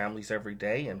with our families every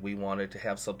day, and we wanted to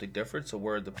have something different, so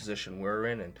we're in the position we're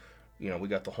in, and we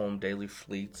got the home daily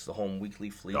fleets, the home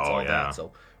weekly fleets, that.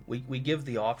 So we give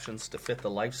the options to fit the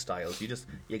lifestyles.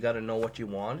 You got to know what you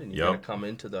want, and you got to come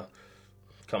into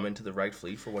the right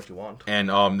fleet for what you want. And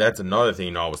that's another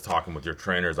thing. I was talking with your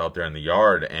trainers out there in the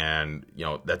yard, and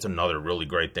that's another really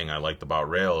great thing I liked about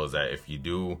Roehl is that if you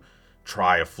do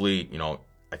try a fleet,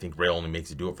 I think Roehl only makes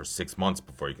you do it for 6 months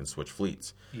before you can switch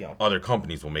fleets. Yeah. Other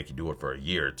companies will make you do it for a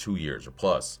year, 2 years, or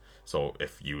plus. So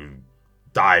if you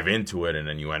dive into it and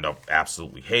then you end up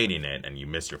absolutely hating it and you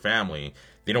miss your family,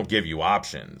 they don't give you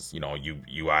options.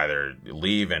 You either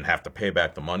leave and have to pay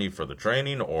back the money for the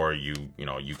training, or you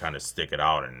kind of stick it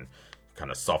out and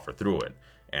kind of suffer through it.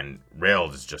 And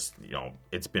Roehl is just,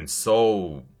 it's been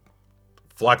so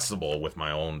flexible with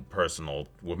my own personal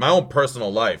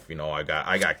life.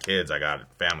 I got kids, I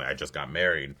got family, I just got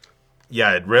married.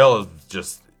 Yeah, Roehl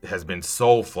has been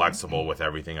so flexible with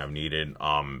everything I've needed.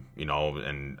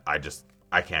 And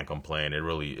I can't complain. It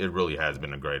really has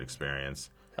been a great experience.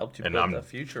 Helped you build a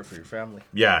future for your family.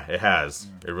 Yeah, it has.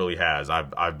 It really has.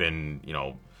 I've been,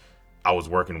 I was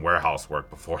working warehouse work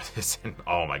before this, and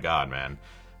oh my God, man.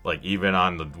 Like, even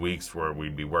on the weeks where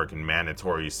we'd be working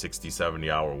mandatory 60,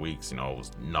 70-hour weeks, it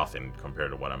was nothing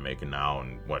compared to what I'm making now,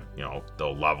 and what, the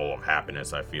level of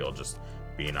happiness I feel just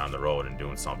being on the road and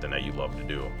doing something that you love to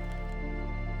do.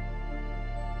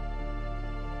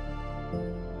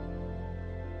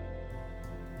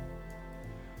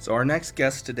 So our next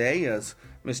guest today is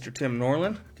Mr. Tim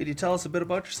Norland. Could you tell us a bit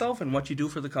about yourself and what you do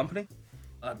for the company?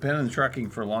 I've been in trucking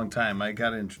for a long time. I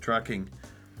got into trucking,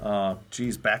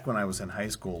 back when I was in high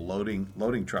school,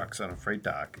 loading trucks on a freight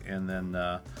dock, and then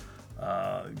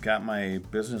got my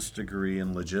business degree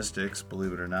in logistics,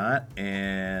 believe it or not.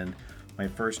 And my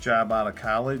first job out of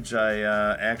college, I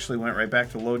actually went right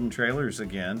back to loading trailers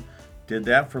again. Did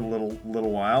that for a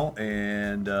little while,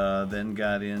 and then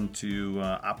got into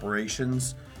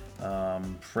operations.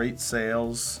 Freight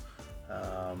sales,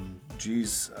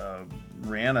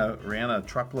 ran a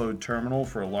truckload terminal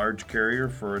for a large carrier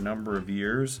for a number of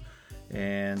years,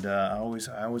 and I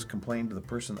always complained to the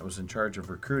person that was in charge of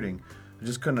recruiting. I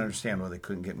just couldn't understand why they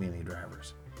couldn't get me any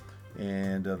drivers.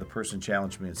 And the person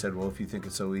challenged me and said, "Well, if you think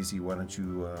it's so easy, why don't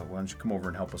you come over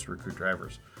and help us recruit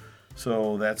drivers?"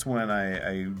 So that's when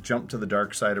I jumped to the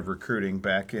dark side of recruiting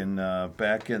back in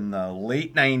the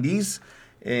late 90s.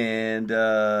 And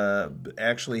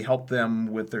actually helped them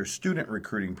with their student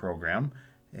recruiting program,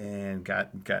 and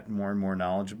got more and more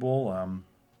knowledgeable.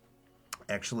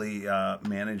 Actually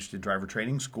managed a driver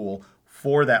training school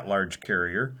for that large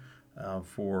carrier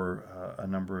for a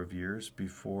number of years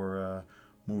before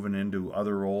moving into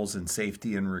other roles in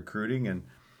safety and recruiting. And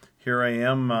here I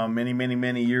am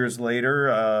many years later.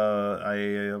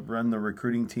 I run the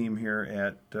recruiting team here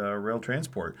at Roehl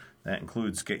Transport. That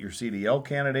includes Get Your CDL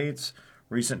candidates,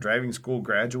 recent driving school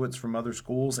graduates from other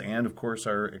schools, and of course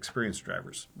our experienced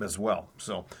drivers as well.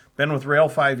 So been with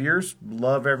Roehl 5 years,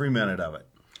 love every minute of it.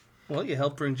 Well, you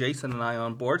helped bring Jason and I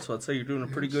on board, so I'd say you're doing a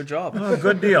pretty good job. Oh,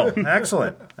 good deal.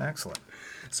 Excellent.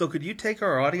 So could you take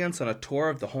our audience on a tour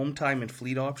of the home time and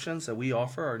fleet options that we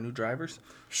offer our new drivers?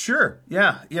 Sure.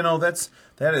 Yeah.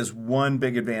 That is one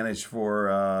big advantage for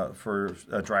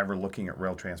a driver looking at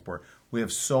rail transport. We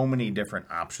have so many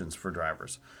different options for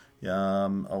drivers. A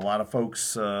lot of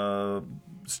folks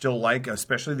still like,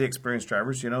 especially the experienced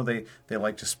drivers, they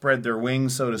like to spread their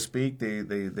wings, so to speak.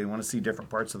 They want to see different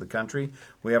parts of the country.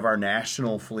 We have our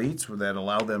national fleets that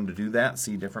allow them to do that,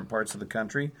 see different parts of the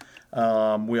country.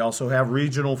 We also have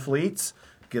regional fleets,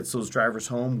 gets those drivers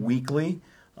home weekly.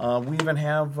 We even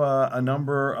have a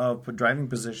number of driving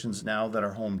positions now that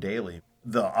are home daily.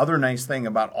 The other nice thing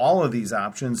about all of these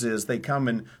options is they come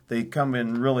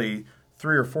in really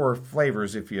 3 or 4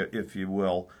 flavors, if you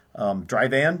will. Dry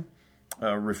van,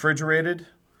 refrigerated,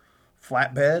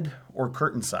 flatbed, or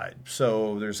curtain side.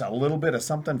 So there's a little bit of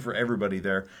something for everybody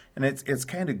there. And it's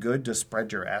kind of good to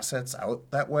spread your assets out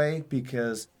that way,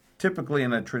 because typically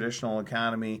in a traditional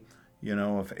economy,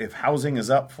 if housing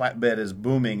is up, flatbed is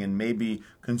booming, and maybe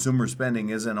consumer spending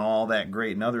isn't all that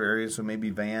great in other areas, so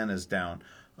maybe van is down.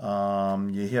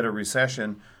 You hit a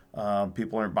recession,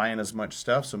 people aren't buying as much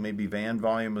stuff, so maybe van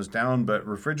volume is down, but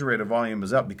refrigerator volume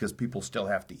is up because people still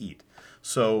have to eat.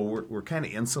 So we're kind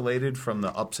of insulated from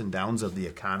the ups and downs of the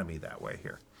economy that way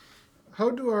here. How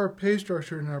do our pay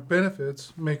structure and our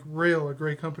benefits make Roehl a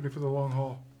great company for the long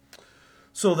haul?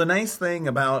 So the nice thing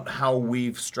about how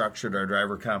we've structured our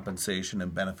driver compensation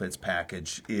and benefits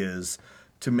package is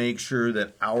to make sure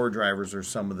that our drivers are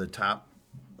some of the top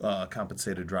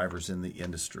compensated drivers in the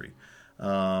industry.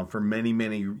 For many,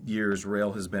 many years,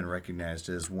 Roehl has been recognized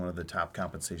as one of the top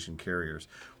compensation carriers.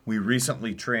 We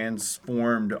recently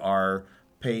transformed our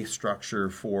pay structure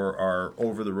for our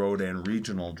over-the-road and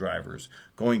regional drivers,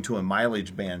 going to a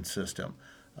mileage band system.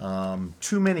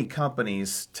 Too many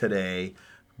companies today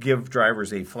give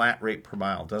drivers a flat rate per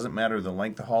mile. Doesn't matter the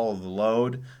length of haul of the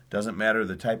load, doesn't matter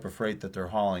the type of freight that they're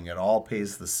hauling, it all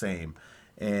pays the same.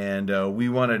 And we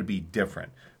wanted to be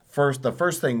different. The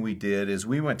first thing we did is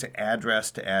we went to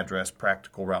address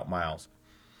practical route miles.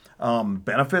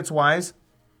 Benefits-wise,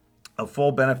 a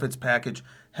full benefits package,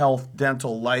 health,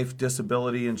 dental, life,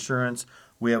 disability insurance.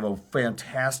 We have a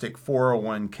fantastic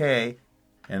 401k,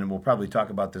 and we'll probably talk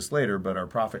about this later, but our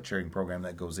profit sharing program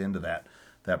that goes into that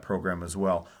program as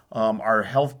well. Our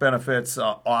health benefits,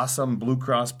 awesome Blue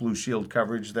Cross Blue Shield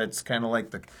coverage. That's kind of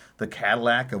like the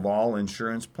Cadillac of all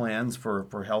insurance plans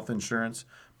for health insurance.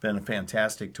 Been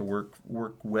fantastic to work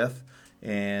with,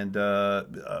 and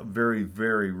very,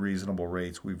 very reasonable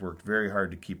rates. We've worked very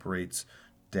hard to keep rates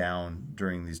down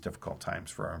during these difficult times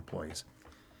for our employees.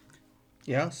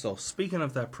 Yeah, so speaking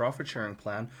of that profit sharing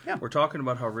plan, We're talking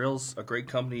about how Roehl's a great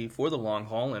company for the long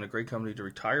haul and a great company to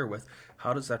retire with.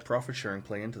 How does that profit sharing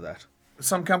play into that?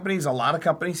 A lot of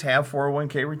companies have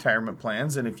 401k retirement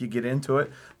plans, and if you get into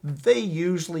it, they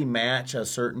usually match a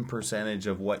certain percentage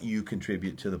of what you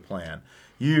contribute to the plan.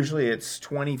 Usually it's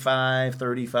 25,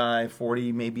 35,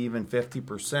 40, maybe even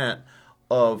 50%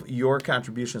 of your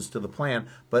contributions to the plan,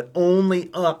 but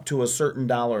only up to a certain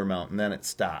dollar amount, and then it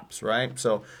stops, right?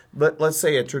 So, but let's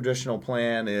say a traditional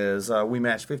plan is we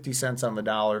match 50 cents on the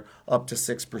dollar up to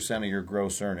 6% of your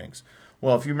gross earnings.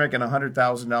 Well, if you're making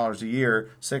 $100,000 a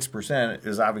year, 6%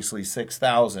 is obviously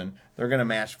 $6,000. They're going to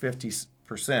match 50%,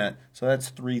 so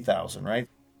that's $3,000, right?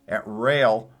 At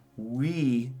Roehl,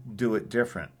 we do it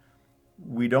different.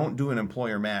 We don't do an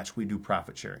employer match, we do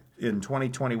profit sharing. In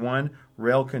 2021,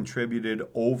 Roehl contributed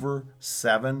over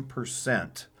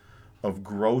 7% of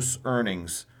gross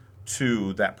earnings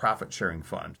to that profit sharing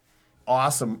fund.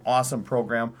 Awesome, awesome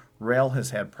program. Roehl has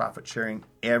had profit sharing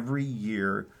every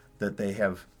year that they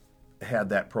have had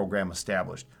that program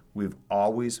established. We've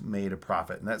always made a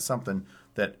profit, and that's something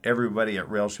that everybody at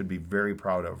Roehl should be very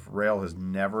proud of. Roehl has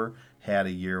never had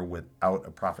a year without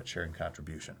a profit sharing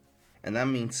contribution. And that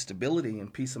means stability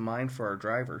and peace of mind for our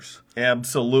drivers.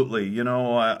 Absolutely.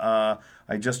 I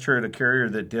just heard a carrier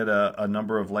that did a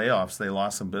number of layoffs. They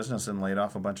lost some business and laid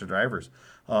off a bunch of drivers.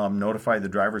 Notified the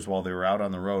drivers while they were out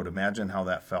on the road. Imagine how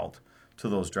that felt to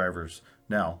those drivers.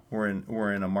 Now, we're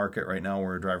in a market right now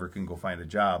where a driver can go find a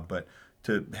job, but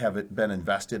to have it been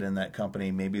invested in that company,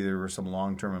 maybe there were some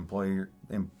long-term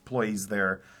employees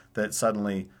there that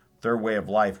suddenly their way of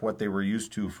life, what they were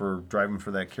used to for driving for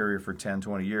that carrier for 10,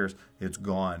 20 years, it's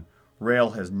gone.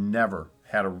 Roehl has never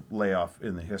had a layoff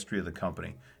in the history of the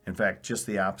company. In fact, just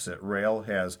the opposite. Roehl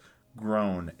has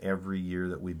grown every year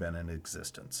that we've been in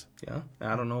existence. Yeah,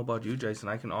 I don't know about you, Jason.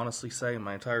 I can honestly say in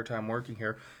my entire time working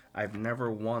here, I've never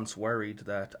once worried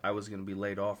that I was going to be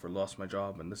laid off or lost my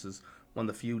job, and this is one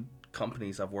of the few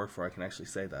companies I've worked for I can actually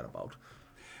say that about.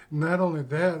 Not only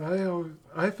that,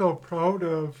 I felt proud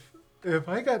of if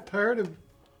I got tired of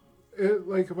it,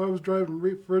 like if I was driving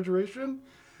refrigeration,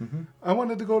 I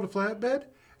wanted to go to flatbed.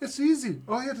 It's easy.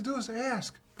 All you have to do is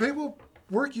ask. They will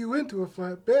work you into a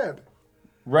flatbed.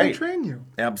 Right. They train you.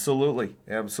 Absolutely.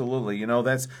 You know,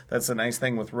 that's the nice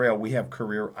thing with Roehl. We have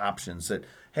career options that,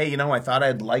 hey, you know, I thought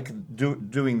I'd like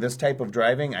doing this type of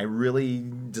driving. I really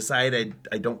decide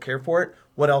I don't care for it.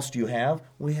 What else do you have?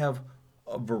 We have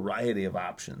a variety of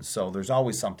options. So there's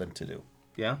always something to do.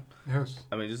 Yeah. Yes.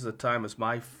 I mean, this is a time as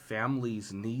my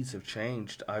family's needs have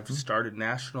changed. I've started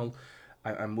national.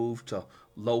 I moved to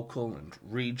local and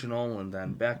regional, and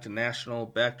then back to national,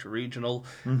 back to regional.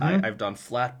 I've done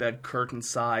flatbed, curtain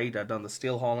side. I've done the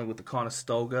steel hauling with the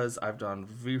Conestogas. I've done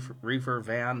reefer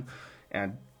van,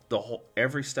 and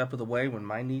every step of the way when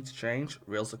my needs change,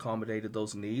 Roehl's accommodated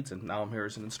those needs, and now I'm here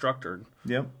as an instructor.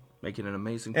 Yep. Making an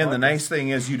amazing And progress. the nice thing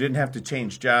is you didn't have to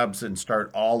change jobs and start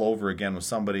all over again with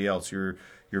somebody else. You're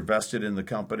vested in the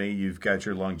company. You've got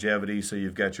your longevity, so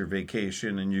you've got your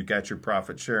vacation, and you've got your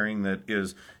profit sharing that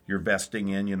is you're vesting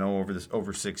in. You know,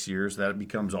 over 6 years, that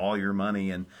becomes all your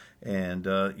money, and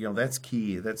you know that's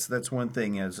key. That's one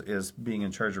thing as being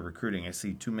in charge of recruiting. I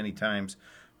see too many times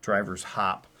drivers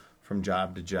hop from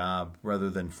job to job rather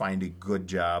than find a good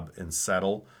job and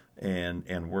settle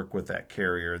and work with that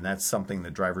carrier, and that's something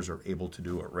that drivers are able to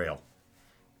do at Roehl.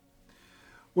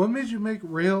 What made you make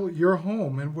Roehl your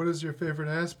home, and what is your favorite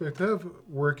aspect of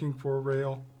working for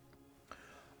Roehl?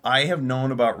 I have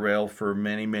known about Roehl for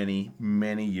many, many,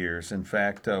 many years. In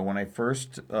fact, when I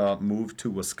first moved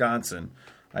to Wisconsin,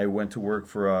 I went to work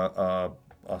for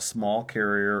a small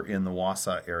carrier in the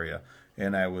Wausau area,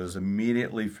 and I was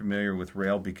immediately familiar with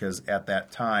Roehl because at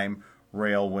that time,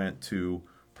 Roehl went to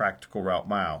practical route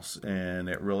miles, and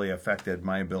it really affected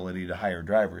my ability to hire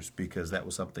drivers because that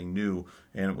was something new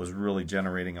and it was really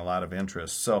generating a lot of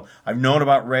interest. So I've known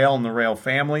about Roehl and the Roehl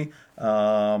family.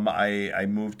 I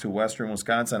moved to western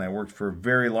Wisconsin. I worked for a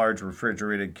very large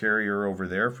refrigerated carrier over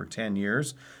there for 10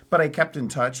 years, but I kept in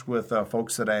touch with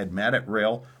folks that I had met at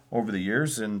Roehl over the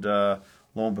years, and lo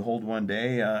and behold, one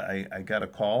day I got a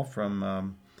call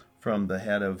from the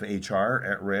head of HR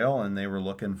at Roehl, and they were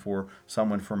looking for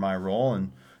someone for my role,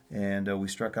 and we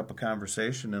struck up a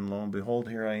conversation, and lo and behold,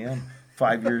 here I am.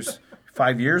 5 years,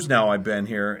 5 years now I've been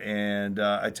here, and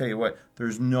I tell you what,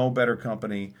 there's no better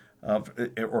company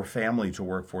or family to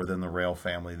work for than the Roehl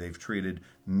family. They've treated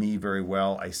me very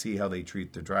well. I see how they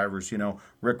treat the drivers. You know,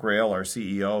 Rick Roehl, our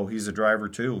CEO, he's a driver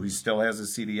too. He still has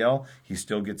his CDL. He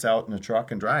still gets out in a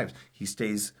truck and drives. He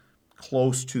stays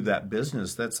close to that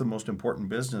business. That's the most important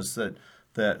business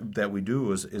that we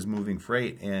do is moving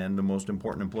freight, and the most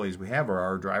important employees we have are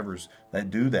our drivers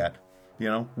that do that. You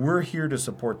know, we're here to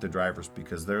support the drivers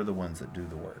because they're the ones that do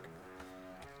the work.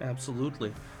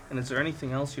 Absolutely. And is there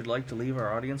anything else you'd like to leave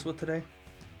our audience with today?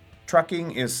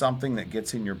 Trucking is something that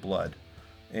gets in your blood,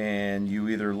 and you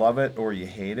either love it or you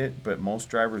hate it, but most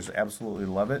drivers absolutely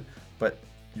love it. But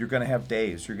you're going to have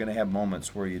days, you're going to have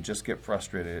moments where you just get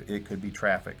frustrated. It could be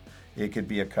traffic. It could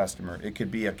be a customer. It could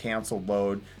be a canceled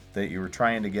load that you were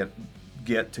trying to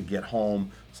get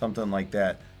home, something like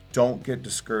that. Don't get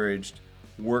discouraged.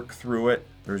 Work through it.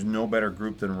 There's no better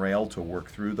group than Roehl to work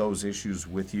through those issues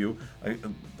with you.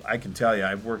 I can tell you,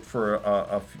 I've worked for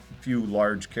a few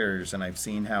large carriers, and I've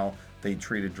seen how they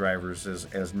treated drivers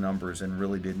as numbers and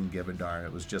really didn't give a darn.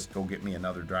 It was just go get me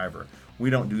another driver. We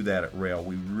don't do that at Roehl.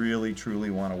 We really, truly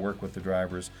want to work with the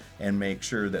drivers and make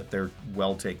sure that they're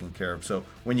well taken care of. So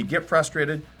when you get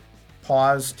frustrated,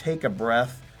 pause, take a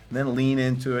breath, then lean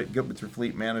into it, get with your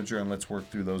fleet manager, and let's work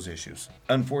through those issues.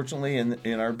 Unfortunately,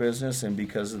 in our business, and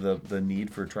because of the need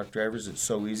for truck drivers, it's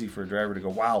so easy for a driver to go,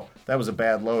 wow, that was a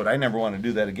bad load. I never want to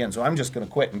do that again, so I'm just going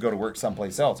to quit and go to work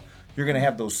someplace else. You're going to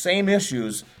have those same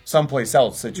issues someplace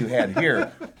else that you had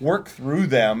here. Work through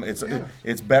them.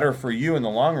 It's better for you in the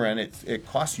long run. It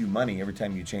costs you money every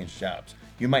time you change jobs.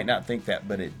 You might not think that,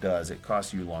 but it does. It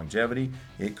costs you longevity.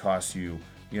 It costs you,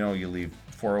 you leave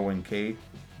 401k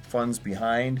funds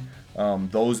behind.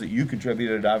 Those that you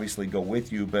contributed obviously go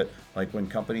with you, but like when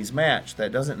companies match,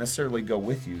 that doesn't necessarily go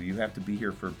with you. You have to be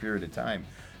here for a period of time.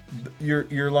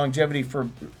 Your longevity for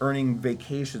earning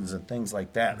vacations and things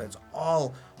like that. That's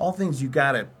all things you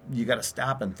gotta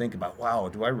stop and think about. Wow,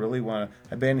 do I really want to?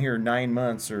 I've been here 9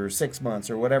 months or 6 months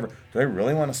or whatever. Do I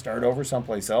really want to start over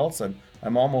someplace else?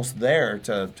 I'm almost there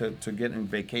to get in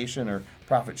vacation or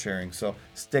profit sharing. So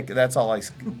that's all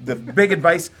the big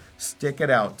advice, stick it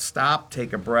out. Stop,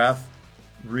 take a breath,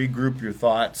 regroup your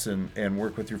thoughts, and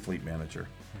work with your fleet manager.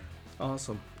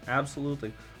 Awesome.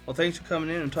 Absolutely. Well, thanks for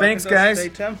coming in and talking Thanks, to guys. us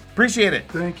today, Tim. Appreciate it.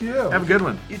 Thank you. Have a good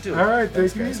one. You too. All right,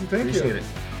 Thanks, take it guys. easy. Thank you. Appreciate it.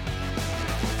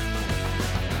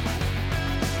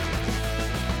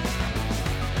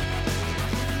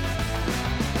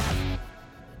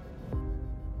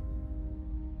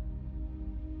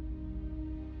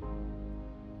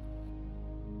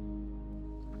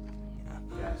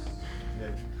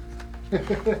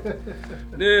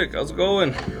 Nick, how's it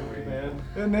going?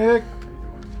 Hey, Nick.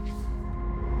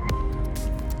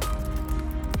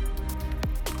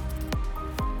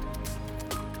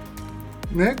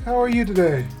 Nick, how are you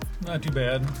today? Not too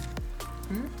bad.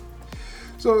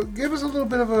 So, give us a little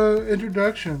bit of an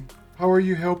introduction. How are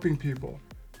you helping people?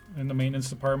 In the maintenance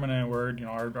department, and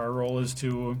our role is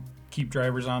to keep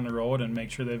drivers on the road and make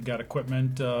sure they've got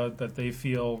equipment that they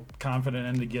feel confident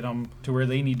in to get them to where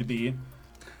they need to be.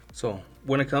 So,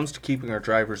 when it comes to keeping our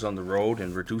drivers on the road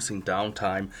and reducing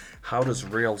downtime, how does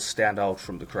Roehl stand out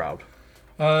from the crowd?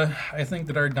 I think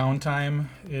that our downtime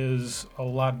is a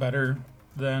lot better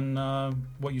than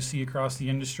what you see across the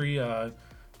industry.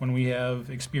 When we have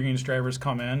experienced drivers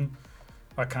come in,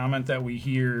 a comment that we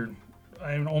hear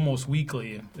almost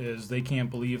weekly is they can't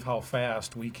believe how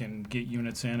fast we can get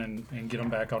units in and get them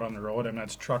back out on the road. And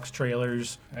that's trucks,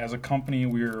 trailers. As a company,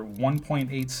 we're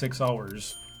 1.86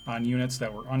 hours on units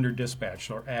that were under dispatch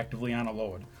or actively on a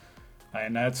load.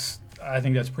 And I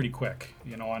think that's pretty quick,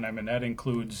 and I mean, that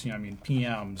includes,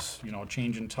 PMs,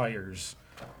 changing tires,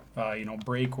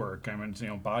 brake work,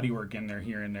 body work in there,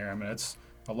 here and there. I mean, it's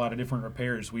a lot of different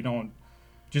repairs. We don't,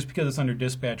 just because it's under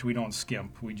dispatch, we don't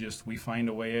skimp. We find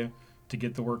a way to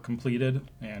get the work completed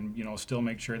and, still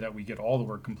make sure that we get all the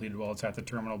work completed while it's at the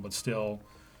terminal, but still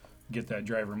get that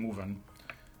driver moving.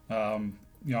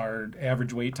 Our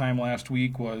average wait time last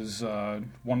week was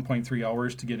 1.3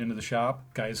 hours to get into the shop.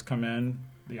 Guys come in,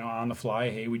 on the fly.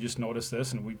 Hey, we just noticed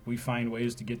this, and we find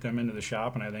ways to get them into the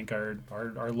shop. And I think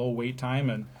our low wait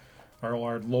time and our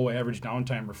low average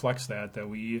downtime reflects that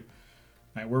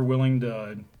we're willing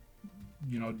to,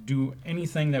 do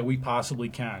anything that we possibly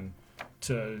can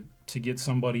to get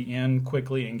somebody in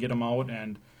quickly and get them out.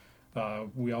 And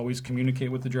we always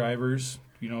communicate with the drivers.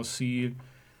 See.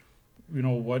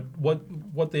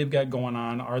 What they've got going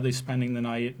on. Are they spending the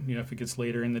night? If it gets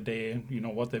later in the day,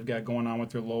 what they've got going on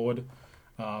with their load,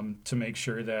 to make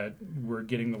sure that we're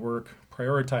getting the work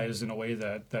prioritized in a way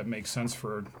that makes sense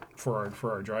for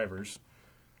our drivers.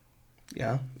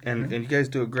 Yeah, and you guys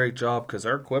do a great job because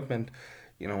our equipment,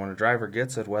 when a driver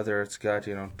gets it, whether it's got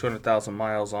 200,000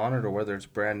 miles on it or whether it's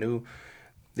brand new,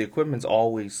 the equipment's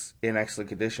always in excellent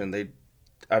condition.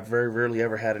 I've very rarely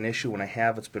ever had an issue. When I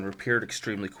have, it's been repaired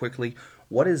extremely quickly.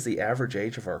 What is the average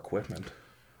age of our equipment?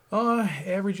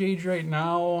 Average age right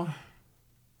now,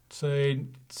 say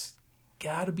it's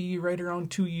got to be right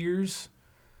around 2 years.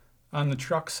 On the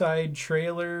truck side,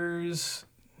 trailers,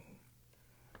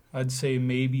 I'd say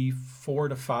maybe 4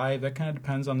 to 5. That kind of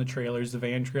depends on the trailers. The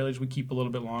van trailers we keep a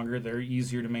little bit longer. They're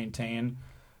easier to maintain.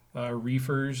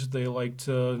 Reefers, they like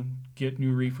to get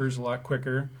new reefers a lot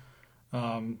quicker.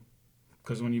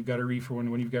 Because when you've got a reefer,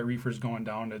 when you've got reefers going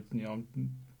down,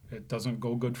 it doesn't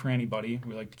go good for anybody.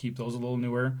 We like to keep those a little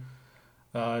newer.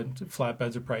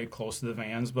 Flatbeds are probably close to the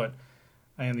vans,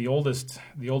 and the oldest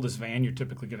van you're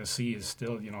typically going to see is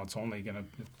still, it's only going to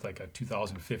like a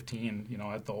 2015.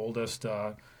 At the oldest.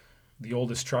 The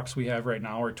oldest trucks we have right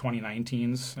now are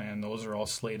 2019s, and those are all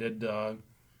slated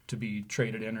to be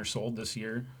traded in or sold this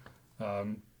year.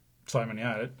 So I mean,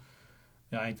 I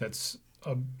think that's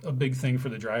a big thing for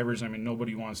the drivers. I mean,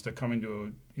 nobody wants to come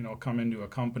into a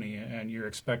company and you're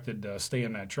expected to stay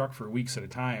in that truck for weeks at a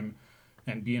time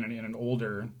and be in an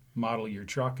older model year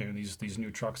truck. I mean, these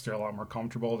new trucks, they're a lot more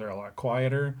comfortable. They're a lot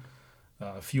quieter.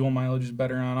 Fuel mileage is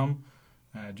better on them.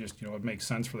 It makes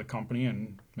sense for the company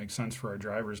and makes sense for our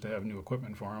drivers to have new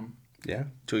equipment for them. Yeah,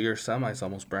 2-year semi's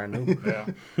almost brand new.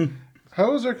 Yeah.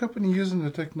 How is our company using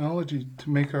the technology to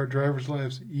make our drivers'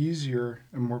 lives easier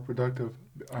and more productive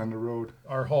on the road?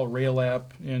 Our whole Roehl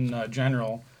app in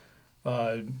general,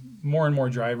 more and more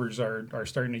drivers are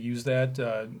starting to use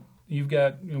that. We've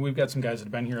got some guys that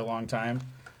have been here a long time.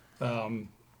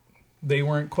 They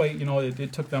weren't quite,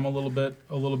 it took them a little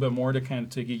bit more to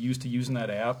get used to using that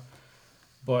app.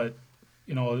 But,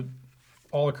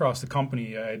 all across the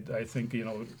company, I think,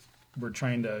 we're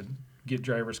trying to get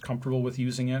drivers comfortable with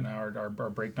using it. And our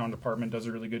breakdown department does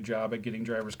a really good job at getting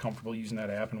drivers comfortable using that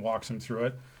app and walks them through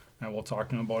it. And we'll talk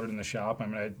to them about it in the shop. I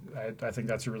mean, I think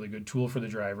that's a really good tool for the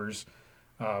drivers.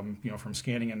 From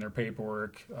scanning in their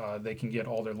paperwork, they can get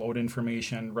all their load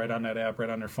information right on that app,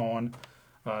 right on their phone.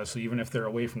 So even if they're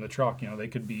away from the truck, they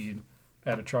could be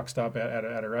at a truck stop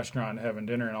at a restaurant having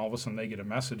dinner, and all of a sudden they get a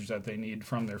message that they need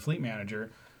from their fleet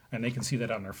manager, and they can see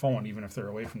that on their phone even if they're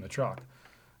away from the truck.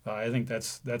 I think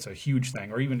that's a huge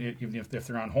thing. Or even if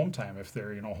they're on home time, if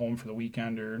they're home for the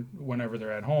weekend or whenever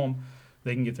they're at home,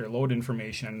 they can get their load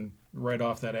information right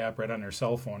off that app, right on their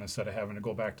cell phone, instead of having to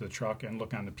go back to the truck and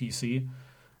look on the PC.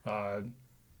 I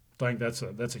think that's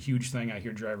a huge thing. I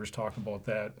hear drivers talk about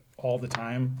that all the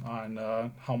time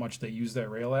on how much they use that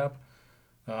Roehl app.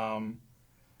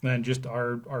 Then just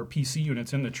our PC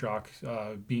units in the truck,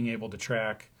 being able to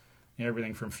track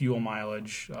everything from fuel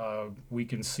mileage. We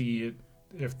can see it,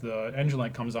 if the engine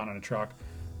light comes on in a truck,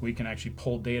 we can actually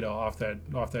pull data off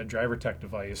that driver tech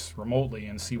device remotely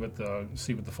and see what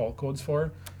the fault code's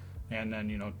for, and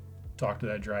then talk to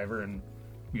that driver and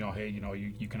hey,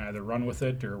 you can either run with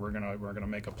it, or we're gonna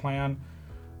make a plan.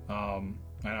 And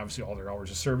obviously all their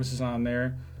hours of service is on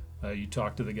there. You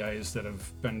talk to the guys that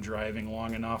have been driving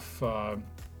long enough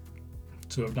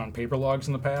to have done paper logs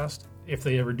in the past. If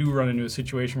they ever do run into a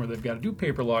situation where they've got to do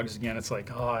paper logs again, it's like,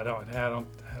 oh, I don't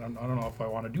know if I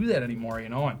want to do that anymore,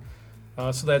 And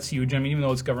so that's huge. I mean, even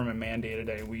though it's government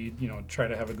mandated, we try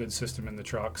to have a good system in the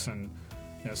trucks, and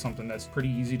something that's pretty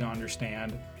easy to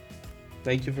understand.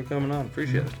 Thank you for coming on.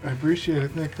 Appreciate it. I appreciate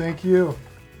it, Nick. Thank you.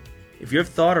 If you've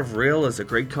thought of Roehl as a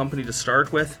great company to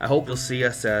start with, I hope you'll see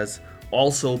us as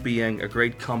also being a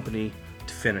great company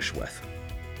to finish with.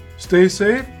 Stay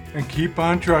safe and keep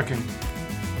on trucking.